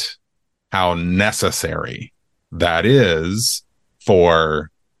yet how necessary that is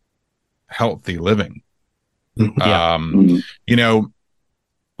for healthy living.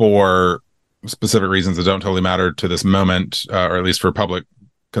 For specific reasons that don't totally matter to this moment, or at least for public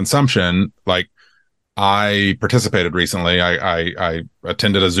consumption, like I participated recently. I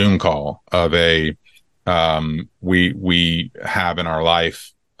attended a Zoom call of we have in our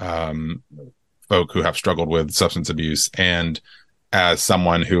life folk who have struggled with substance abuse, and as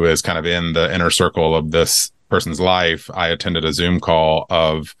someone who is kind of in the inner circle of this person's life, I attended a Zoom call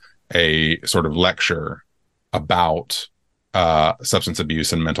of a sort of lecture about substance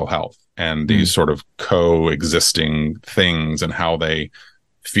abuse and mental health and these sort of coexisting things and how they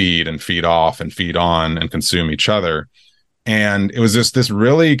feed and feed off and feed on and consume each other. And it was just this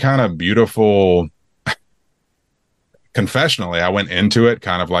really kind of beautiful confessionally. I went into it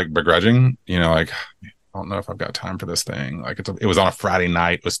kind of like begrudging, like, I don't know if I've got time for this thing. Like it was on a Friday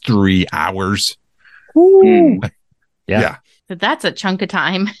night. It was 3 hours. Yeah. That's a chunk of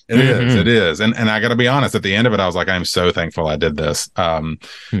time. It is. And I got to be honest, at the end of it, I was like, I'm so thankful I did this.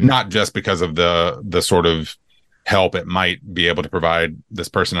 Not just because of the sort of help it might be able to provide this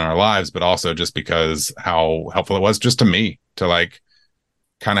person in our lives, but also just because how helpful it was just to me to like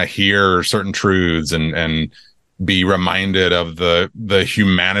kind of hear certain truths and be reminded of the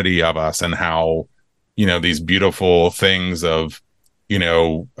humanity of us and how, these beautiful things of, we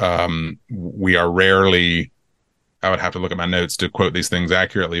are rarely, I would have to look at my notes to quote these things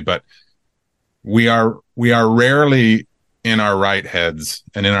accurately, but we are rarely in our right heads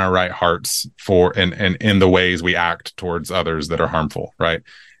and in our right hearts and in the ways we act towards others that are harmful. Right.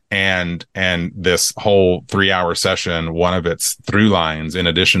 And this whole 3-hour session, one of its through lines, in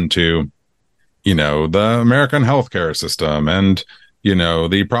addition to, the American healthcare system and,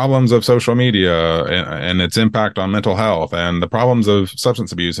 the problems of social media and its impact on mental health and the problems of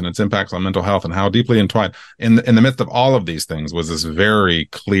substance abuse and its impacts on mental health and how deeply entwined in the midst of all of these things was this very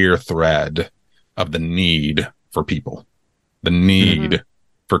clear thread of the need for people, the need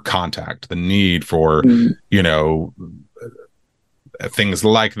for contact, the need for, things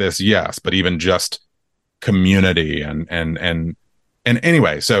like this. Yes. But even just community and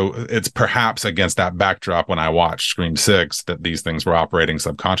anyway, so it's perhaps against that backdrop when I watched Scream 6 that these things were operating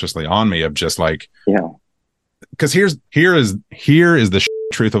subconsciously on me of just like, because here is the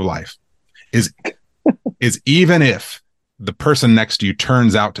truth of life is even if the person next to you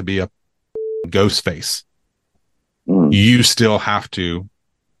turns out to be a ghost face, you still have to,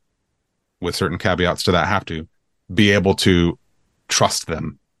 with certain caveats to that, have to be able to trust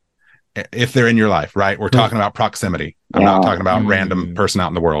them if they're in your life, right? We're talking about proximity. I'm not talking about random person out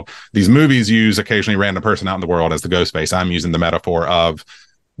in the world. These movies use occasionally random person out in the world as the ghost face. I'm using the metaphor of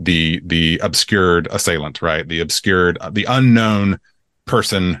the obscured assailant, right? The unknown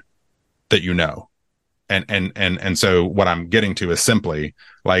person that you know. And so what I'm getting to is simply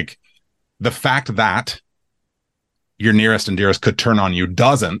like the fact that your nearest and dearest could turn on you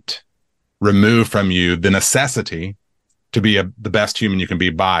doesn't remove from you the necessity to be the best human you can be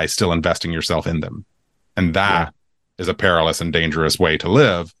by still investing yourself in them. And that is a perilous and dangerous way to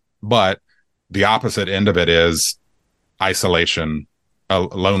live. But the opposite end of it is isolation,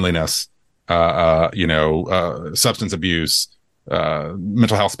 loneliness, substance abuse,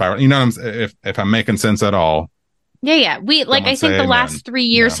 mental health spiral. If I'm making sense at all. Yeah. I think the last 3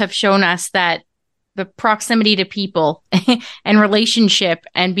 years have shown us that the proximity to people and relationship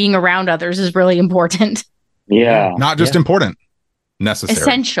and being around others is really important. Yeah. Not just important, necessary.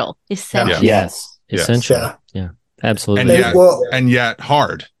 Essential. Yes. Essential. Yeah. Absolutely. And yet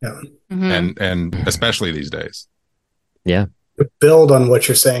hard. Yeah. And especially these days. Yeah. To build on what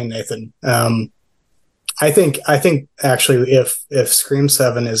you're saying, Nathan. I think actually if Scream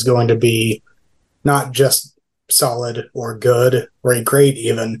 7 is going to be not just solid or good or great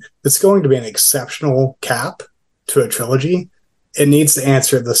even, it's going to be an exceptional cap to a trilogy. It needs to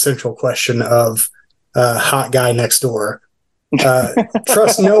answer the central question of hot guy next door.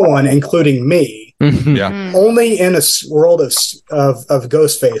 Trust no one, including me. Yeah. Only in a world of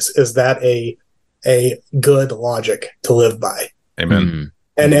Ghostface is that a good logic to live by. Amen.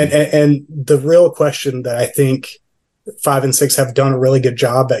 And the real question that I think 5 and 6 have done a really good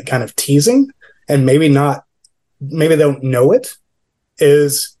job at kind of teasing, and maybe they don't know it,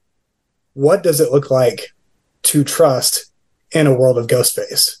 is what does it look like to trust in a world of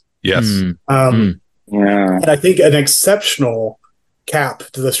Ghostface? Yes. Yeah. And I think an exceptional cap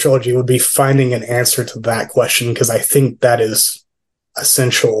to this trilogy would be finding an answer to that question, because I think that is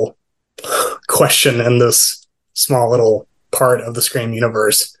essential question in this small little part of the Scream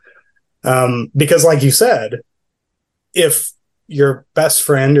universe. Because like you said, if your best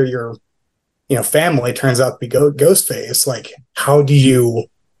friend or your family turns out to be Ghostface, like, how do you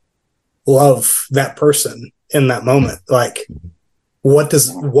love that person in that moment? Like, what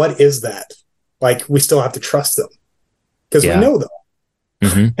is that? Like, we still have to trust them because we know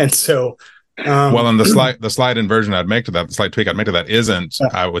them. And so, well, and the slight inversion I'd make to that, the slight tweak I'd make to that isn't,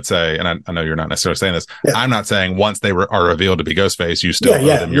 I would say, and I know you're not necessarily saying this, I'm not saying once they are revealed to be Ghostface, you still owe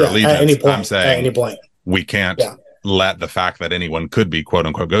them your allegiance. At any point, I'm saying at any point. We can't let the fact that anyone could be quote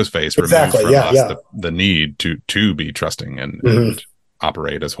unquote Ghostface remove from us the need to be trusting and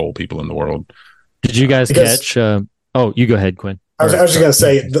operate as whole people in the world. Did you guys catch? You go ahead, Quinn. I was just going to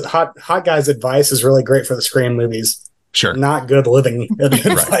say, the hot guy's advice is really great for the Scream movies. Sure, not good living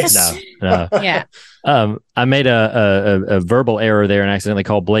advice. No. Yeah. I made a verbal error there and accidentally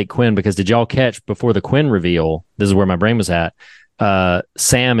called Blake Quinn, because did y'all catch before the Quinn reveal? This is where my brain was at.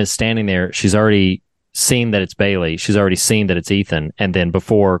 Sam is standing there. She's already seen that it's Bailey. She's already seen that it's Ethan. And then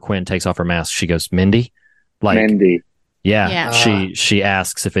before Quinn takes off her mask, she goes, Mindy? Mindy. Yeah. She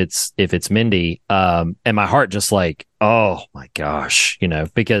asks if it's Mindy. And my heart just like, oh my gosh,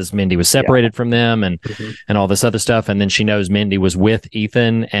 because Mindy was separated from them and all this other stuff. And then she knows Mindy was with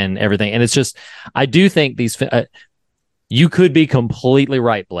Ethan and everything. And it's just, I do think these, you could be completely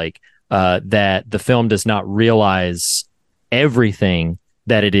right, Blake, that the film does not realize everything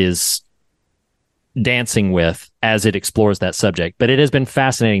that it is dancing with as it explores that subject. But it has been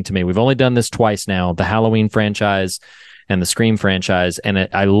fascinating to me. We've only done this twice now, the Halloween franchise and the Scream franchise, and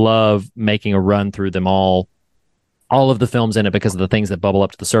I love making a run through them all of the films in it, because of the things that bubble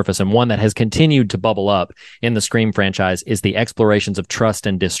up to the surface. And one that has continued to bubble up in the Scream franchise is the explorations of trust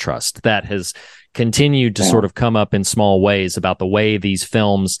and distrust that has continued to sort of come up in small ways about the way these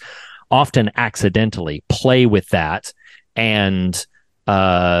films often accidentally play with that and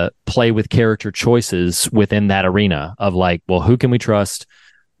play with character choices within that arena of like, well, who can we trust?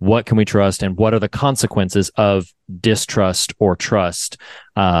 What can we trust? And what are the consequences of distrust or trust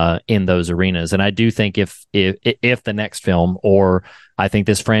in those arenas? And I do think if the next film, or I think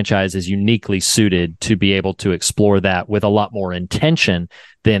this franchise is uniquely suited to be able to explore that with a lot more intention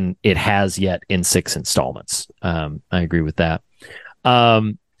than it has yet in 6 installments. I agree with that.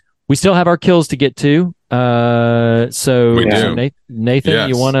 We still have our kills to get to. So Nathan, yes.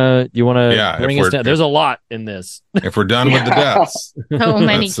 you wanna bring us down? There's a lot in this. If we're done with the deaths, So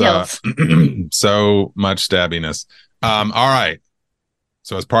many kills. So much stabbiness. All right.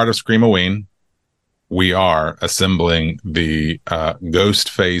 So as part of Screamoween, we are assembling the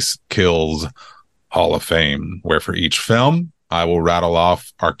Ghostface Kills Hall of Fame, where for each film, I will rattle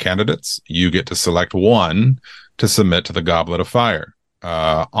off our candidates. You get to select one to submit to the Goblet of Fire.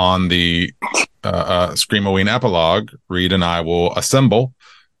 On the Screamoween epilogue, Reed and I will assemble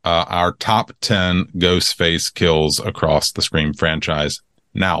our top 10 Ghostface kills across the Scream franchise.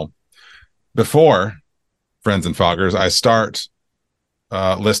 Now, before Friends and Foggers, I start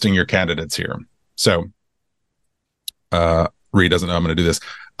listing your candidates here. So, Reed doesn't know I'm going to do this.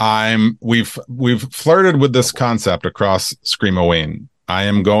 We've flirted with this concept across Screamoween. I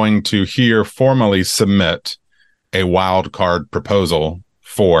am going to here formally submit a wild card proposal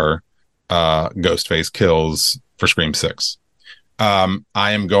for Ghostface Kills for Scream 6. I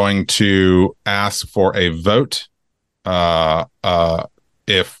am going to ask for a vote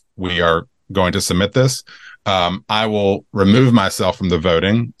if we are going to submit this. I will remove myself from the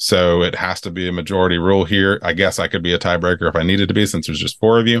voting, so it has to be a majority rule here. I guess I could be a tiebreaker if I needed to be, since there's just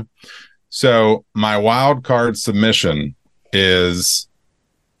 4 of you. So my wild card submission is...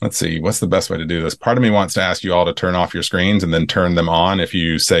 Let's see, what's the best way to do this? Part of me wants to ask you all to turn off your screens and then turn them on if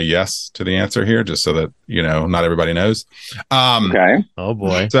you say yes to the answer here, just so that, not everybody knows. Okay. Oh,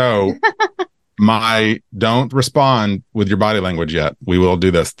 boy. So don't respond with your body language yet. We will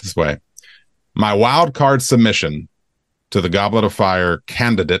do this way. My wild card submission to the Goblet of Fire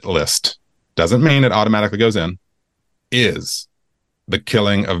candidate list doesn't mean it automatically goes in, is the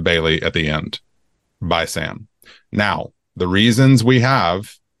killing of Bailey at the end by Sam. Now, the reasons we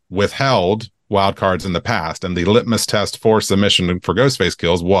have withheld wild cards in the past and the litmus test for submission for Ghostface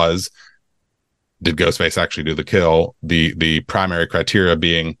kills was, did Ghostface actually do the kill? The primary criteria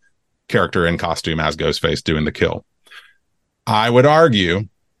being character in costume as Ghostface doing the kill. I would argue,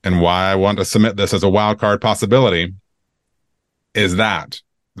 and why I want to submit this as a wild card possibility, is that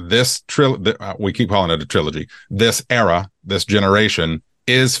this we keep calling it a trilogy. This era, this generation,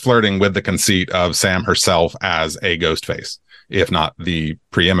 is flirting with the conceit of Sam herself as a Ghostface, if not the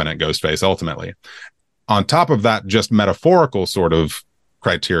preeminent Ghostface ultimately. On top of that, just metaphorical sort of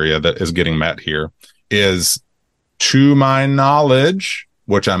criteria that is getting met here is, to my knowledge,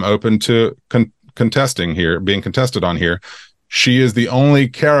 which I'm open to contesting here, being contested on here, she is the only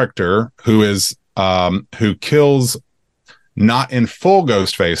character who is who kills not in full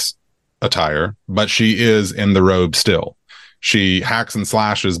Ghostface attire, but she is in the robe still. She hacks and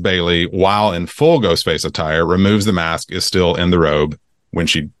slashes Bailey while in full Ghostface attire, removes the mask, is still in the robe when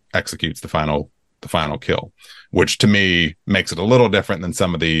she executes the final kill, which to me makes it a little different than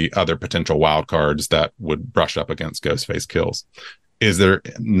some of the other potential wild cards that would brush up against Ghostface kills. Is there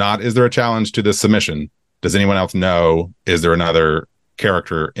a challenge to this submission? Does anyone else know? Is there another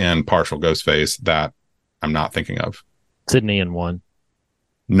character in partial Ghostface that I'm not thinking of? Sydney in one.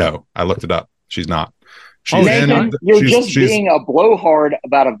 No, I looked it up. She's not. Nathan, you're just being a blowhard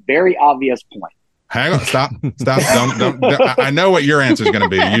about a very obvious point. Hang on, stop. Don't. I know what your answer is going to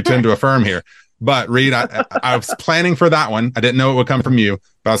be. You tend to affirm here. But Reed, I was planning for that one. I didn't know it would come from you,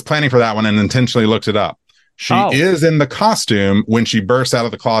 but I was planning for that one and intentionally looked it up. She is in the costume when she bursts out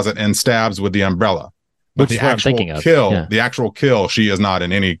of the closet and stabs with the umbrella. But Which is what I'm thinking of. The actual kill, she is not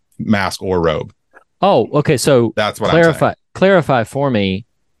in any mask or robe. Oh, okay. So that's what I'm saying. Clarify for me.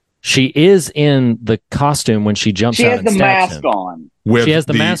 She is in the costume when she jumps out and stabs him. She has the mask on. She has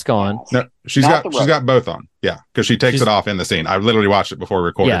the mask on. No, she's got both on. Yeah, because she takes it off in the scene. I literally watched it before we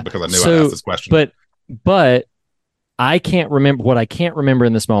recorded because I knew I'd ask this question. But I can't remember what I can't remember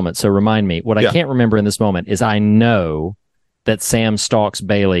in this moment. So remind me. What I can't remember in this moment is I know that Sam stalks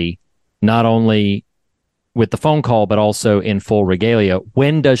Bailey not only with the phone call, but also in full regalia.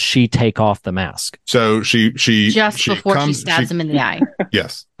 When does she take off the mask? So she before she stabs him in the eye.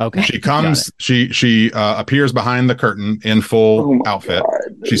 Yes. Okay. She comes. She appears behind the curtain in full outfit.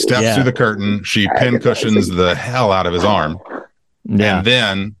 She steps through the curtain. She pin cushions the hell out of his arm, and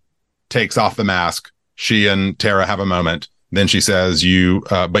then takes off the mask. She and Tara have a moment. Then she says,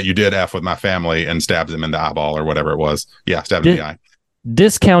 but you did F with my family," and stabs him in the eyeball or whatever it was. Yeah, stabs him in the eye.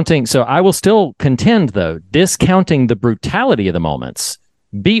 Discounting, so I will still contend, though, discounting the brutality of the moments,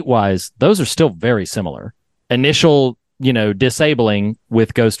 beat-wise, those are still very similar. Initial, disabling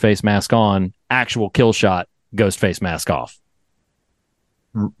with Ghostface mask on, actual kill shot, Ghostface mask off.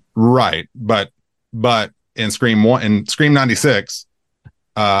 Right, but in Scream 96,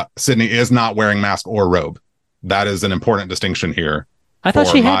 Sydney is not wearing mask or robe. That is an important distinction here. I thought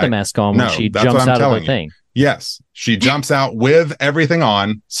she had the mask on when she jumps out of the thing. Yes, she jumps out with everything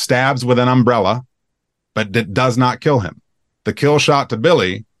on, stabs with an umbrella, but does not kill him. The kill shot to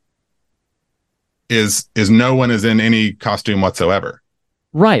Billy is no one is in any costume whatsoever.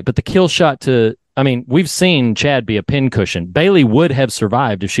 Right, but the kill shot we've seen Chad be a pincushion. Bailey would have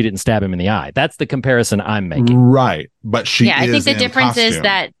survived if she didn't stab him in the eye. That's the comparison I'm making. Right, but I think the difference is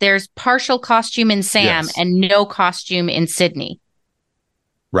that there's partial costume in Sam and no costume in Sydney.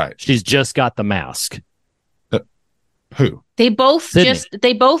 Right. She's just got the mask. Who? They both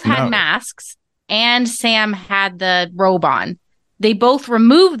had masks, and Sam had the robe on. They both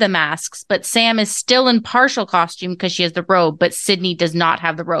removed the masks, but Sam is still in partial costume because she has the robe, but Sydney does not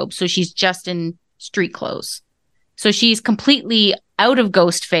have the robe, so she's just in street clothes. So she's completely out of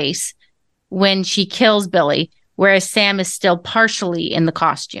Ghostface when she kills Billy, whereas Sam is still partially in the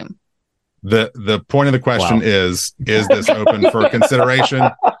costume. The point of the question is this open for consideration?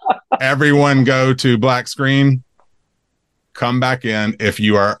 Everyone go to black screen. Come back in if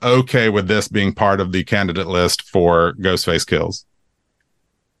you are okay with this being part of the candidate list for Ghostface kills.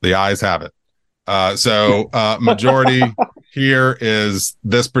 The ayes have it. So majority here is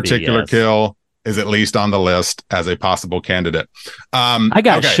this particular kill is at least on the list as a possible candidate. I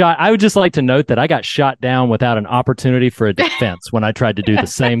got shot. I would just like to note that I got shot down without an opportunity for a defense when I tried to do the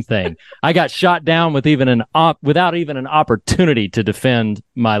same thing. I got shot down with without even an opportunity to defend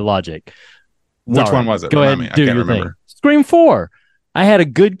my logic. Which one was it? Go ahead and do your thing. Scream 4. I had a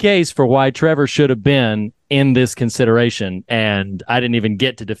good case for why Trevor should have been in this consideration, and I didn't even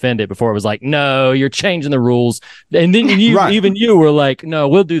get to defend it before it was like, no, you're changing the rules. And then even you were like, no,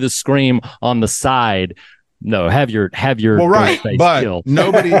 we'll do the scream on the side. No, have your well, right, but kill.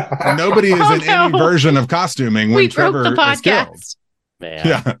 nobody is in any version of costuming when Trevor is killed.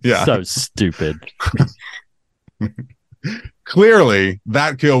 Man, yeah, so stupid. Clearly,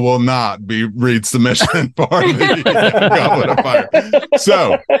 that kill will not be Reed's submission for the Goblet of Fire.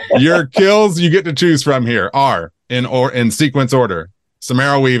 So, your kills you get to choose from here are in sequence order.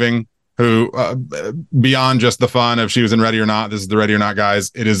 Samara Weaving, who beyond just the fun of she was in Ready or Not, this is the Ready or Not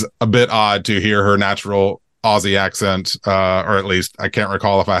guys. It is a bit odd to hear her natural Aussie accent, or at least I can't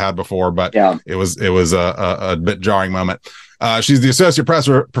recall if I had before, but it was a bit jarring moment. She's the associate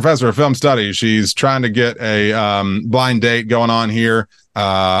professor of film studies. She's trying to get a blind date going on here,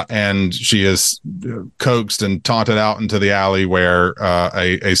 and she is coaxed and taunted out into the alley where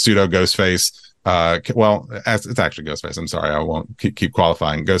a pseudo Ghostface. It's actually Ghostface. I'm sorry, I won't keep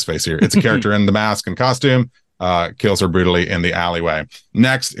qualifying Ghostface here. It's a character in the mask and costume. Kills her brutally in the alleyway.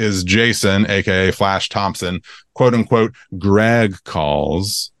 Next is Jason, aka Flash Thompson. "Quote unquote," Greg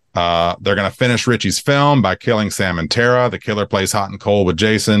calls. They're going to finish Richie's film by killing Sam and Tara. The killer plays hot and cold with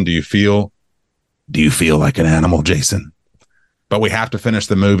Jason. Do you feel like an animal, Jason? But we have to finish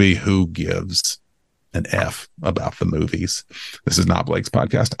the movie. Who gives an F about the movies? This is not Blake's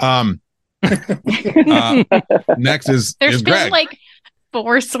podcast. Next is been Greg. like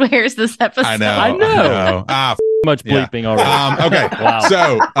 4 swears this episode. I know. Much bleeping already. Okay. Wow.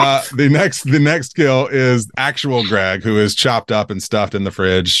 So the next kill is actual Greg, who is chopped up and stuffed in the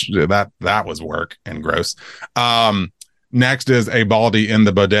fridge. That was work and gross. Next is a Baldy in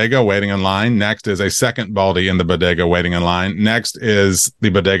the bodega waiting in line. Next is a second Baldy in the bodega waiting in line. Next is the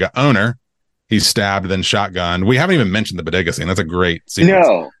bodega owner. He's stabbed, then shotgunned. We haven't even mentioned the bodega scene. That's a great sequence.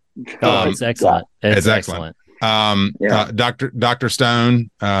 No. It's excellent. It's excellent. Dr.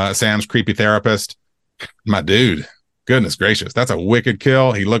 Stone, Sam's creepy therapist. My dude, goodness gracious, that's a wicked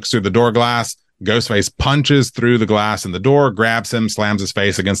kill. He looks through the door glass. Ghostface punches through the glass in the door, grabs him, slams his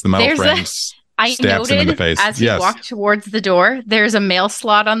face against the metal frames. I stabs him in the noted face. as he walked towards the door, there's a mail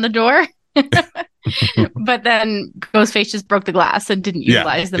slot on the door. But then Ghostface just broke the glass and didn't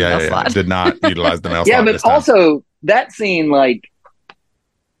utilize the mail slot. Did not utilize the mail slot. Yeah, but also that scene, like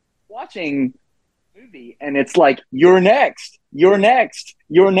watching the movie, and it's like, you're next,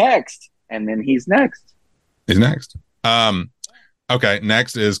 and then he's next. He's next. Okay,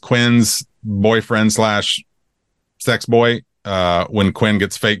 next is Quinn's boyfriend / sex boy. When Quinn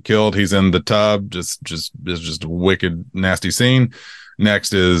gets fake killed, he's in the tub. Just a wicked, nasty scene.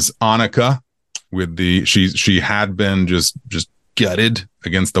 Next is Annika with she had been just gutted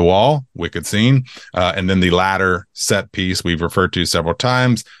against the wall. Wicked scene. And then the ladder set piece we've referred to several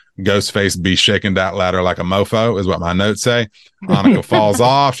times. Ghostface be shaking that ladder like a mofo is what my notes say. Annika falls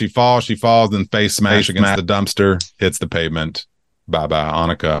off. She falls, then face smash against the dumpster, hits the pavement. Bye-bye,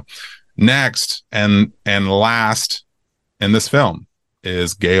 Annika. Next and last in this film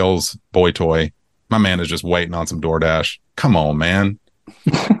is Gail's boy toy. My man is just waiting on some DoorDash. Come on, man.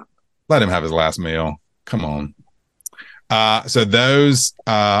 Let him have his last meal. Come on. So those,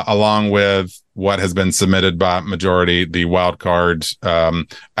 along with what has been submitted by majority, the wild card, and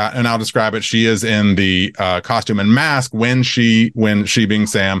I'll describe it. She is in the costume and mask when she being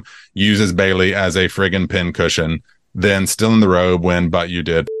Sam uses Bailey as a friggin' pin cushion. Then still in the robe when "but you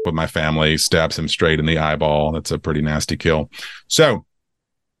did with my family" stabs him straight in the eyeball. That's a pretty nasty kill. So,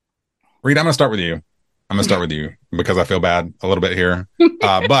 Reed, I'm going to start with you. Because I feel bad a little bit here.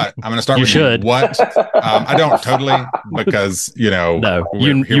 But I'm going to start with you. What? I don't totally, because, no,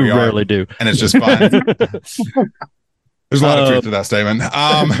 you rarely do. And it's just fun. There's a lot of truth to that statement.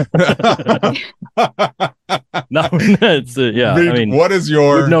 No, it's yeah. Reed, I mean, what is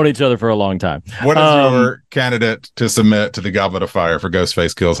your? We've known each other for a long time. What is your candidate to submit to the Goblet of Fire for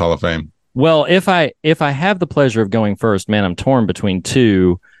Ghostface Kills Hall of Fame? Well, if I have the pleasure of going first, man, I'm torn between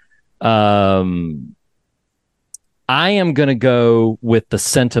two. I am going to go with the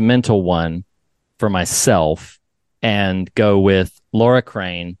sentimental one for myself and go with Laura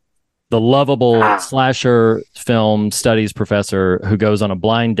Crane, the lovable slasher film studies professor who goes on a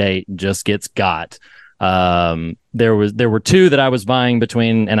blind date and just gets got. There were two that I was vying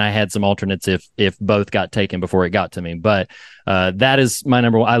between, and I had some alternates if both got taken before it got to me. But that is my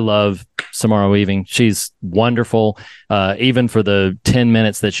number one. I love Samara Weaving. She's wonderful. Even for the 10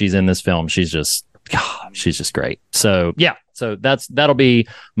 minutes that she's in this film, she's just great. So yeah, that'll be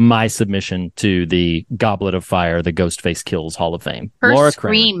my submission to the Goblet of Fire, the Ghostface Kills Hall of Fame. Her Laura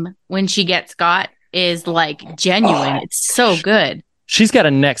scream Crane. when she gets got is like genuine. It's so good. She's got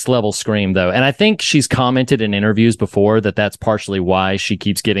a next level scream though, and I think she's commented in interviews before that that's partially why she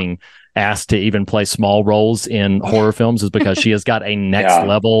keeps getting asked to even play small roles in horror films, is because she has got a next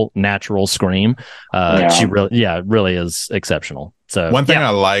level natural scream. She really is exceptional. So one thing I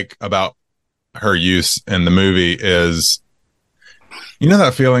like about her use in the movie is, you know,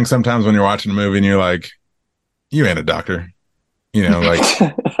 that feeling sometimes when you're watching a movie and you're like, you ain't a doctor, you know, like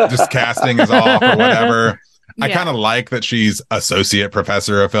just casting is off or whatever. I kind of like that she's associate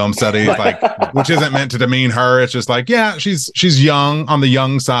professor of film studies, like, which isn't meant to demean her. It's just like, yeah, she's young, on the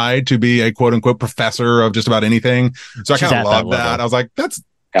young side to be a quote unquote professor of just about anything. So I kind of love that. I was like, that's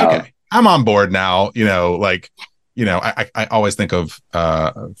okay. I'm on board now. You know, like, you know, I always think of,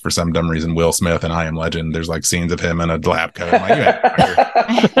 for some dumb reason, Will Smith and I Am Legend. There's like scenes of him in a lab coat. I'm like,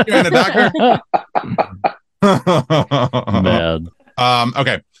 you ain't a doctor. Man.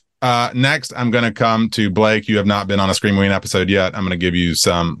 Okay. Next, I'm going to come to Blake. You have not been on a Scream Queen episode yet. I'm going to give you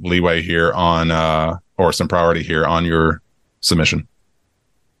some leeway here on, or some priority here on your submission.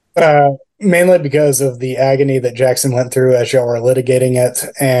 Mainly because of the agony that Jackson went through as y'all were litigating it,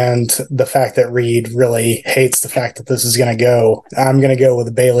 and the fact that Reed really hates the fact that this is going to go. I'm going to go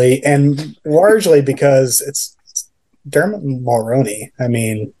with Bailey, and largely because it's Dermot Mulroney. I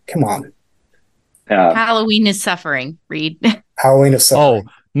mean, come on. Halloween is suffering, Reed. Halloween is suffering.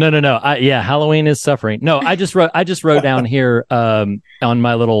 Oh. No. Halloween is suffering. No, I just wrote down here on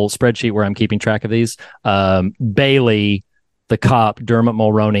my little spreadsheet where I'm keeping track of these. Bailey, the cop, Dermot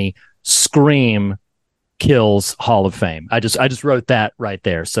Mulroney, Scream, kills Hall of Fame. I just wrote that right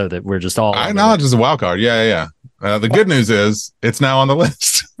there so that we're just all. I know, just a wild card. Yeah. The good news is it's now on the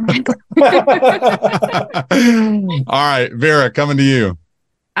list. All right, Vera, coming to you.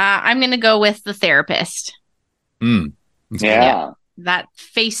 I'm going to go with The Therapist. Yeah. That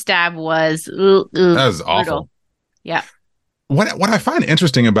face stab was that was awful. Yeah. What I find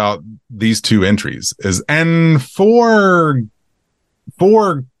interesting about these two entries is, and four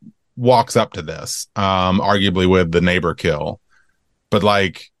walks up to this, arguably with the neighbor kill, but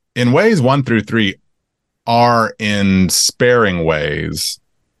like in ways 1 through 3 are in sparing ways.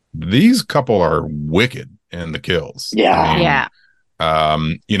 These couple are wicked in the kills. Yeah.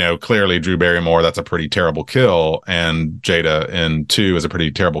 You know, clearly Drew Barrymore, that's a pretty terrible kill, and Jada in 2 is a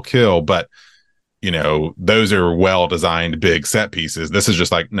pretty terrible kill, but you know, those are well designed big set pieces. This is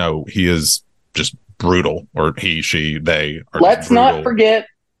just like, no, he is just brutal, or he, she, they are. Let's not forget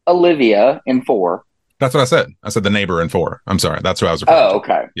Olivia in 4. That's what I said. I said the neighbor in 4. I'm sorry. That's who I was referring to.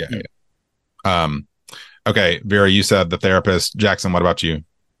 Okay. Yeah. Okay, Vera, you said The Therapist. Jackson, what about you?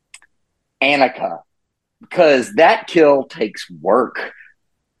 Annika. Because that kill takes work.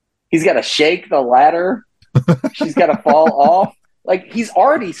 He's got to shake the ladder. She's got to fall off. Like, he's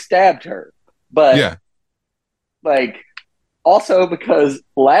already stabbed her. But, like, also because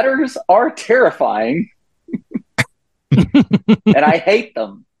ladders are terrifying. And I hate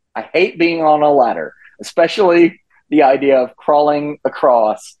them. I hate being on a ladder, especially the idea of crawling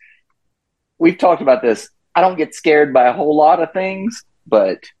across. We've talked about this. I don't get scared by a whole lot of things,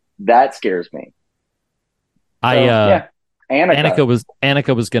 but that scares me. Annika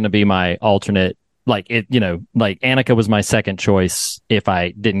was going to be my alternate. Like it, you know, like Annika was my second choice if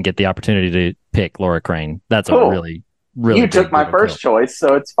I didn't get the opportunity to pick Laura Crane. That's a really you took my first choice,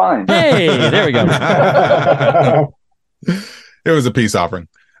 so it's fine. Hey, there we go. It was a peace offering.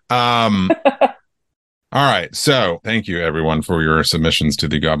 All right, so thank you everyone for your submissions to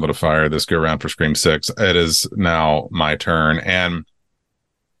the Goblet of Fire this go around for Scream 6. It is now my turn, and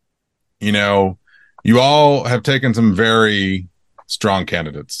you know, you all have taken some very strong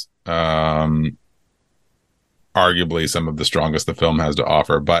candidates. Arguably some of the strongest the film has to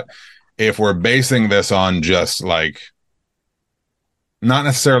offer. But if we're basing this on just like, not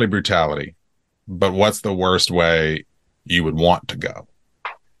necessarily brutality, but what's the worst way you would want to go?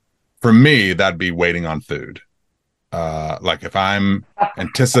 For me, that'd be waiting on food. Like if I'm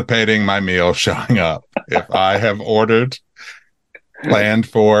anticipating my meal showing up, if I have planned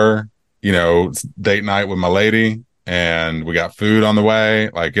for, you know, date night with my lady and we got food on the way,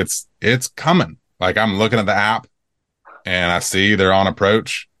 like it's coming. Like I'm looking at the app and I see they're on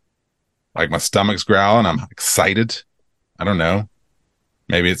approach. Like my stomach's growling. I'm excited. I don't know.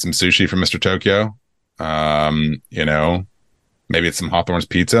 Maybe it's some sushi from Mr. Tokyo. You know, maybe it's some Hawthorne's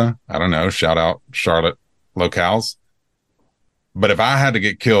pizza. I don't know. Shout out Charlotte locales. But if I had to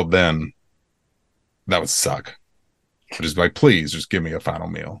get killed then, that would suck. I'd just be like, please just give me a final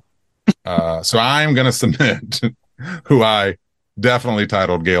meal. So I'm going to submit who I definitely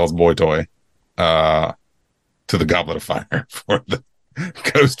titled Gail's Boy Toy to the Goblet of Fire for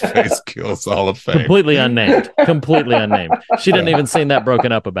Ghostface Kills Hall of Fame. Completely unnamed. Completely unnamed. She didn't even seem that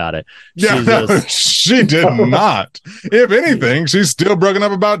broken up about it. She did not. If anything, she's still broken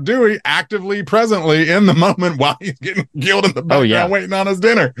up about Dewey actively, presently, in the moment while he's getting killed in the background waiting on his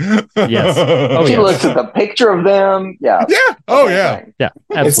dinner. Yes. Oh, She yes. looks at the picture of them. Yeah. Yeah. Oh, yeah. Yeah,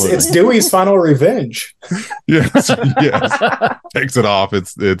 absolutely. It's Dewey's final revenge. Yes. Yes. Takes it off.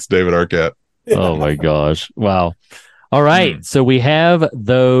 It's David Arquette. Oh, my gosh. Wow. All right. So we have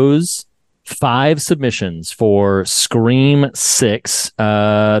those 5 submissions for Scream 6.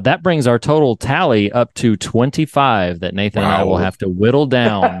 That brings our total tally up to 25 that Nathan and I will have to whittle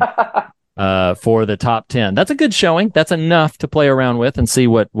down for the top 10. That's a good showing. That's enough to play around with and see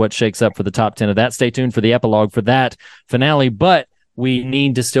what shakes up for the top 10 of that. Stay tuned for the epilogue for that finale. But we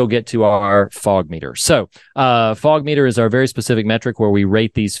need to still get to our fog meter. So fog meter is our very specific metric where we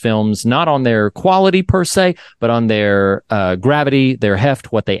rate these films not on their quality per se, but on their gravity, their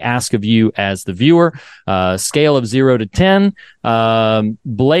heft, what they ask of you as the viewer. Scale of 0 to 10.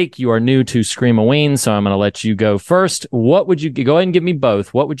 Blake, you are new to Scream-A-Ween, so I'm going to let you go first. What would you go ahead and give me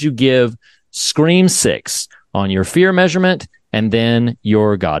both? What would you give Scream 6 on your fear measurement and then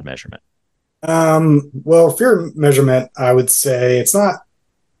your God measurement? Well, fear measurement, I would say it's not.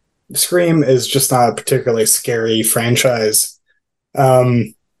 Scream is just not a particularly scary franchise.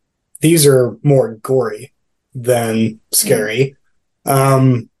 These are more gory than scary.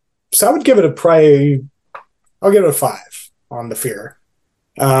 So I would give it I'll give it a 5 on the fear.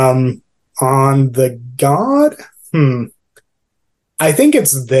 On the God, I think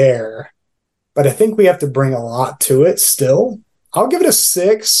it's there, but I think we have to bring a lot to it still. I'll give it a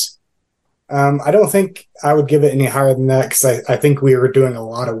 6. I don't think I would give it any higher than that because I think we were doing a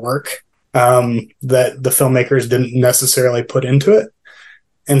lot of work that the filmmakers didn't necessarily put into it.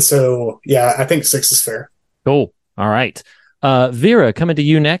 And so, yeah, I think 6 is fair. Cool. All right. Vera, coming to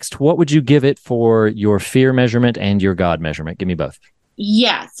you next. What would you give it for your fear measurement and your God measurement? Give me both.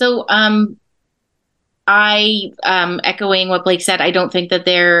 Yeah. So I echoing what Blake said, I don't think that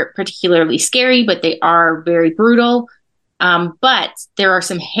they're particularly scary, but they are very brutal. But there are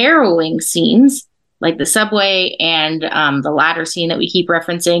some harrowing scenes like the subway and the ladder scene that we keep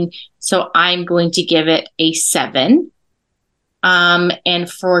referencing. So I'm going to give it a 7.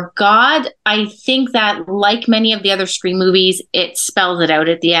 And for God, I think that like many of the other Scream movies, it spells it out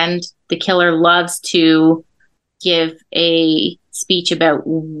at the end. The killer loves to give a speech about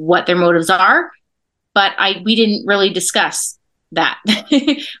what their motives are, but we didn't really discuss that.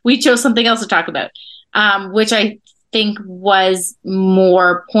 We chose something else to talk about, which I think was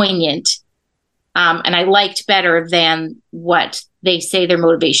more poignant and I liked better than what they say their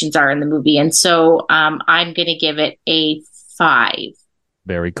motivations are in the movie. And so I'm going to give it a 5.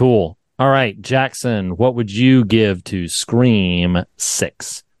 Very cool. All right, Jackson, what would you give to Scream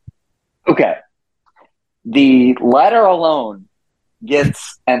 6? Okay. The ladder alone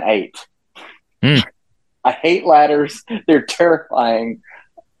gets an 8. I hate ladders. They're terrifying.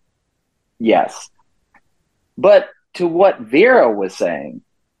 Yes. But to what Vera was saying,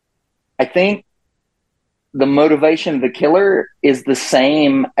 I think the motivation of the killer is the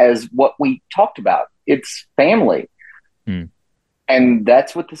same as what we talked about. It's family. And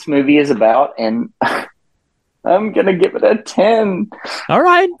that's what this movie is about. And I'm going to give it a 10. All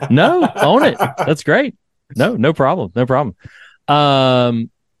right. No, own it. That's great. No problem. No problem.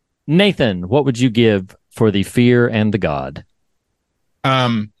 Nathan, what would you give for the fear and the God?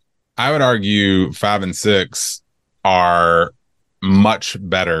 I would argue 5 and 6 are much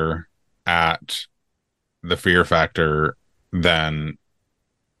better at the fear factor than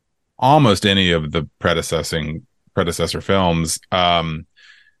almost any of the predecessor films.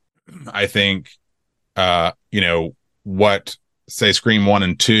 I think what say Scream 1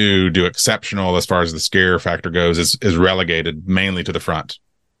 and 2 do exceptional as far as the scare factor goes is relegated mainly to the front,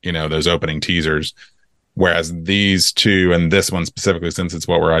 those opening teasers. Whereas these two, and this one specifically, since it's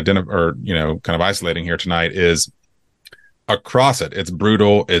what we're kind of isolating here tonight, is across it. It's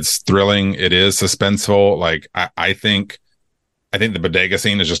brutal. It's thrilling. It is suspenseful. Like I think the bodega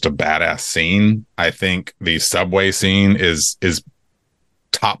scene is just a badass scene. I think the subway scene is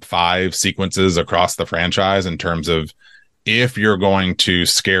top 5 sequences across the franchise in terms of if you're going to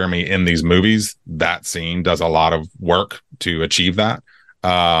scare me in these movies, that scene does a lot of work to achieve that.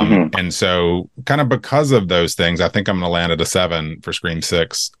 And so kind of because of those things, I think I'm going to land at a 7 for Scream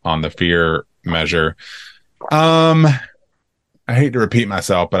 6 on the fear measure. I hate to repeat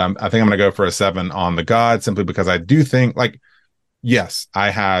myself, but I think I'm going to go for a 7 on the God, simply because I do think, like, yes, I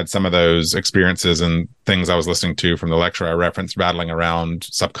had some of those experiences and things I was listening to from the lecture I referenced battling around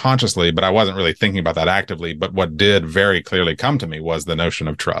subconsciously, but I wasn't really thinking about that actively. But what did very clearly come to me was the notion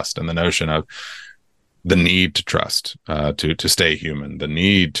of trust and the notion of the need to trust, to stay human, the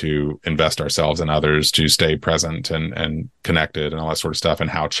need to invest ourselves in others, to stay present and connected and all that sort of stuff,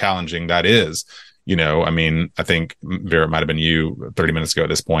 and how challenging that is. I mean, I think, Vera, it might have been you 30 minutes ago at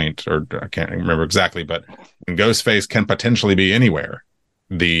this point, or I can't remember exactly, but Ghostface can potentially be anywhere.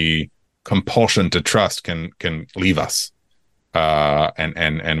 The compulsion to trust can leave us.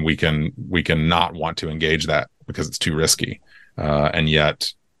 And we can not want to engage that because it's too risky. And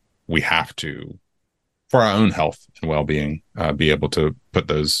yet we have to, for our own health and well-being, be able to put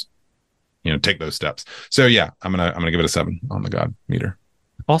those, take those steps. So yeah, I'm gonna give it a 7 on the God meter.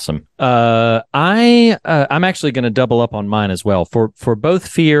 Awesome. I'm actually going to double up on mine as well. For both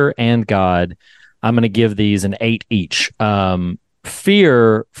Fear and God, I'm going to give these an 8 each.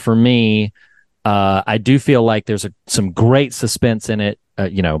 Fear, for me, I do feel like there's some great suspense in it.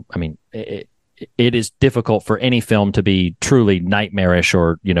 It is difficult for any film to be truly nightmarish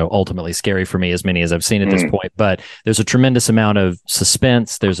or, ultimately scary for me, as many as I've seen at this point. But there's a tremendous amount of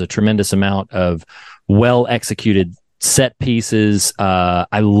suspense. There's a tremendous amount of well-executed set pieces.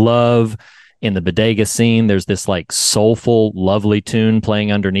 I love in the bodega scene, there's this like soulful, lovely tune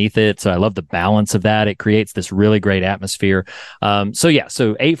playing underneath it. So I love the balance of that. It creates this really great atmosphere.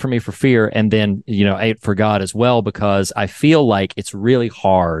 So 8 for me for Fear, and then, 8 for God as well, because I feel like it's really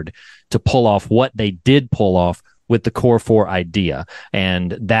hard to pull off what they did pull off with the Core 4 idea.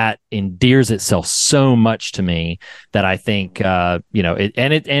 And that endears itself so much to me that I think,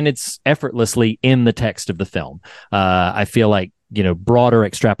 it's effortlessly in the text of the film. I feel like, broader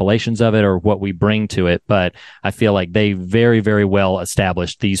extrapolations of it or what we bring to it, but I feel like they very, very well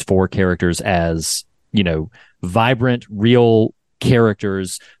established these 4 characters as, vibrant, real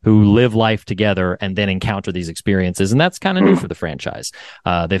characters who live life together and then encounter these experiences. And that's kind of new for the franchise.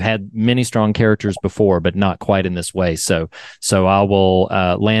 They've had many strong characters before, but not quite in this way. So I will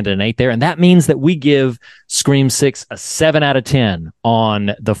land an 8 there. And that means that we give Scream 6 a 7 out of 10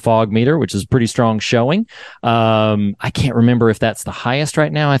 on the Fog meter, which is a pretty strong showing. I can't remember if that's the highest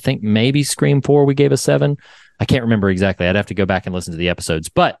right now. I think maybe Scream 4 we gave a 7. I can't remember exactly. I'd have to go back and listen to the episodes.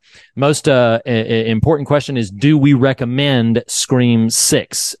 But most important question is, do we recommend Scream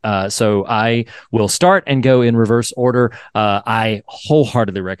 6? So I will start and go in reverse order. I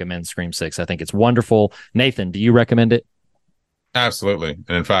wholeheartedly recommend Scream 6. I think it's wonderful. Nathan, do you recommend it? Absolutely.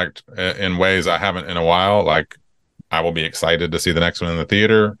 And in fact, in ways I haven't in a while, like I will be excited to see the next one in the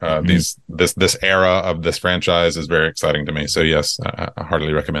theater. This era of this franchise is very exciting to me. So yes, I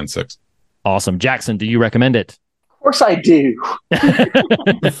heartily recommend 6. Awesome. Jackson, do you recommend it? Of course I do.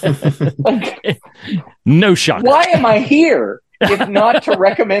 No shock. Why am I here if not to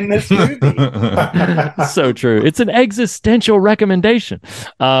recommend this movie? So true. It's an existential recommendation.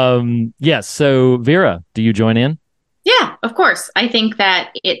 Yes. So Vera, do you join in? Yeah, of course. I think that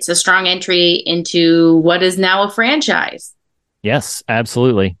it's a strong entry into what is now a franchise. Yes,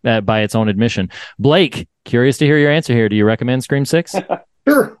 absolutely. By its own admission. Blake, curious to hear your answer here. Do you recommend Scream 6?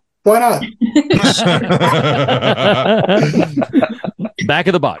 Sure. Why not? Back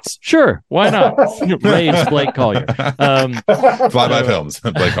of the box. Sure. Why not? Raves Blake Collier. Flyby Films.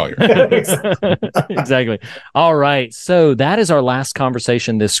 Blake Collier. Exactly. All right. So that is our last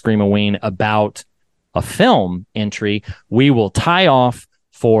conversation this Scream-a-ween about a film entry. We will tie off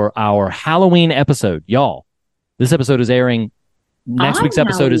for our Halloween episode. Y'all, this episode is airing. Next week's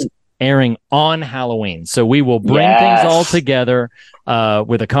episode is airing on Halloween. So we will bring things all together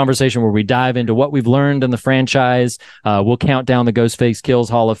with a conversation where we dive into what we've learned in the franchise. We'll count down the Ghostface Kills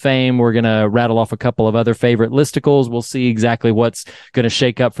Hall of Fame. We're going to rattle off a couple of other favorite listicles. We'll see exactly what's going to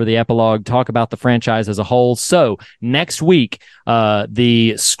shake up for the epilogue, talk about the franchise as a whole. So next week,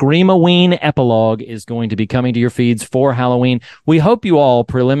 the Scream-a-ween epilogue is going to be coming to your feeds for Halloween. We hope you all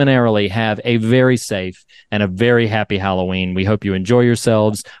preliminarily have a very safe and a very happy Halloween. We hope you enjoy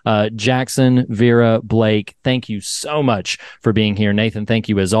yourselves. Jackson, Vera, Blake, thank you so much for being here. Nathan, thank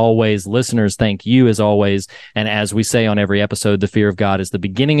you as always. Listeners, thank you as always. And as we say on every episode, the fear of God is the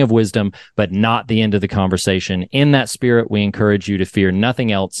beginning of wisdom, but not the end of the conversation. In that spirit, we encourage you to fear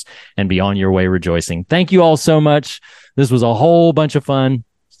nothing else and be on your way rejoicing. Thank you all so much. This was a whole bunch of fun.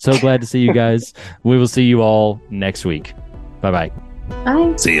 So glad to see you guys. We will see you all next week. Bye-bye.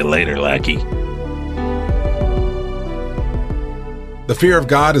 Bye. See you later, lackey. The fear of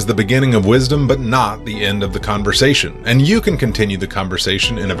God is the beginning of wisdom, but not the end of the conversation, and you can continue the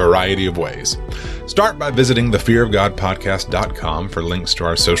conversation in a variety of ways. Start by visiting thefearofgodpodcast.com for links to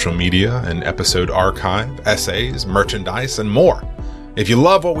our social media and episode archive, essays, merchandise, and more. If you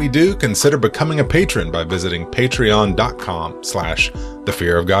love what we do, consider becoming a patron by visiting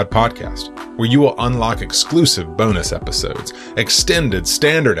patreon.com/thefearofgodpodcast, where you will unlock exclusive bonus episodes, extended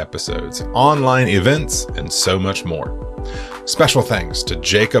standard episodes, online events, and so much more. Special thanks to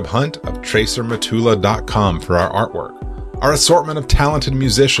Jacob Hunt of TracerMatula.com for our artwork. Our assortment of talented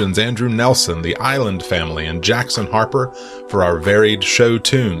musicians, Andrew Nelson, the Island Family, and Jackson Harper for our varied show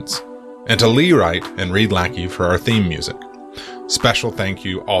tunes. And to Lee Wright and Reed Lackey for our theme music. Special thank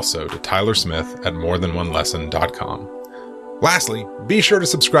you also to Tyler Smith at morethanonelesson.com. Lastly, be sure to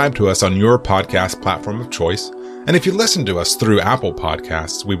subscribe to us on your podcast platform of choice. And if you listen to us through Apple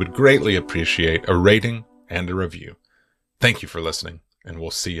Podcasts, we would greatly appreciate a rating and a review. Thank you for listening, and we'll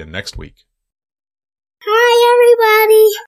see you next week. Hi, everybody.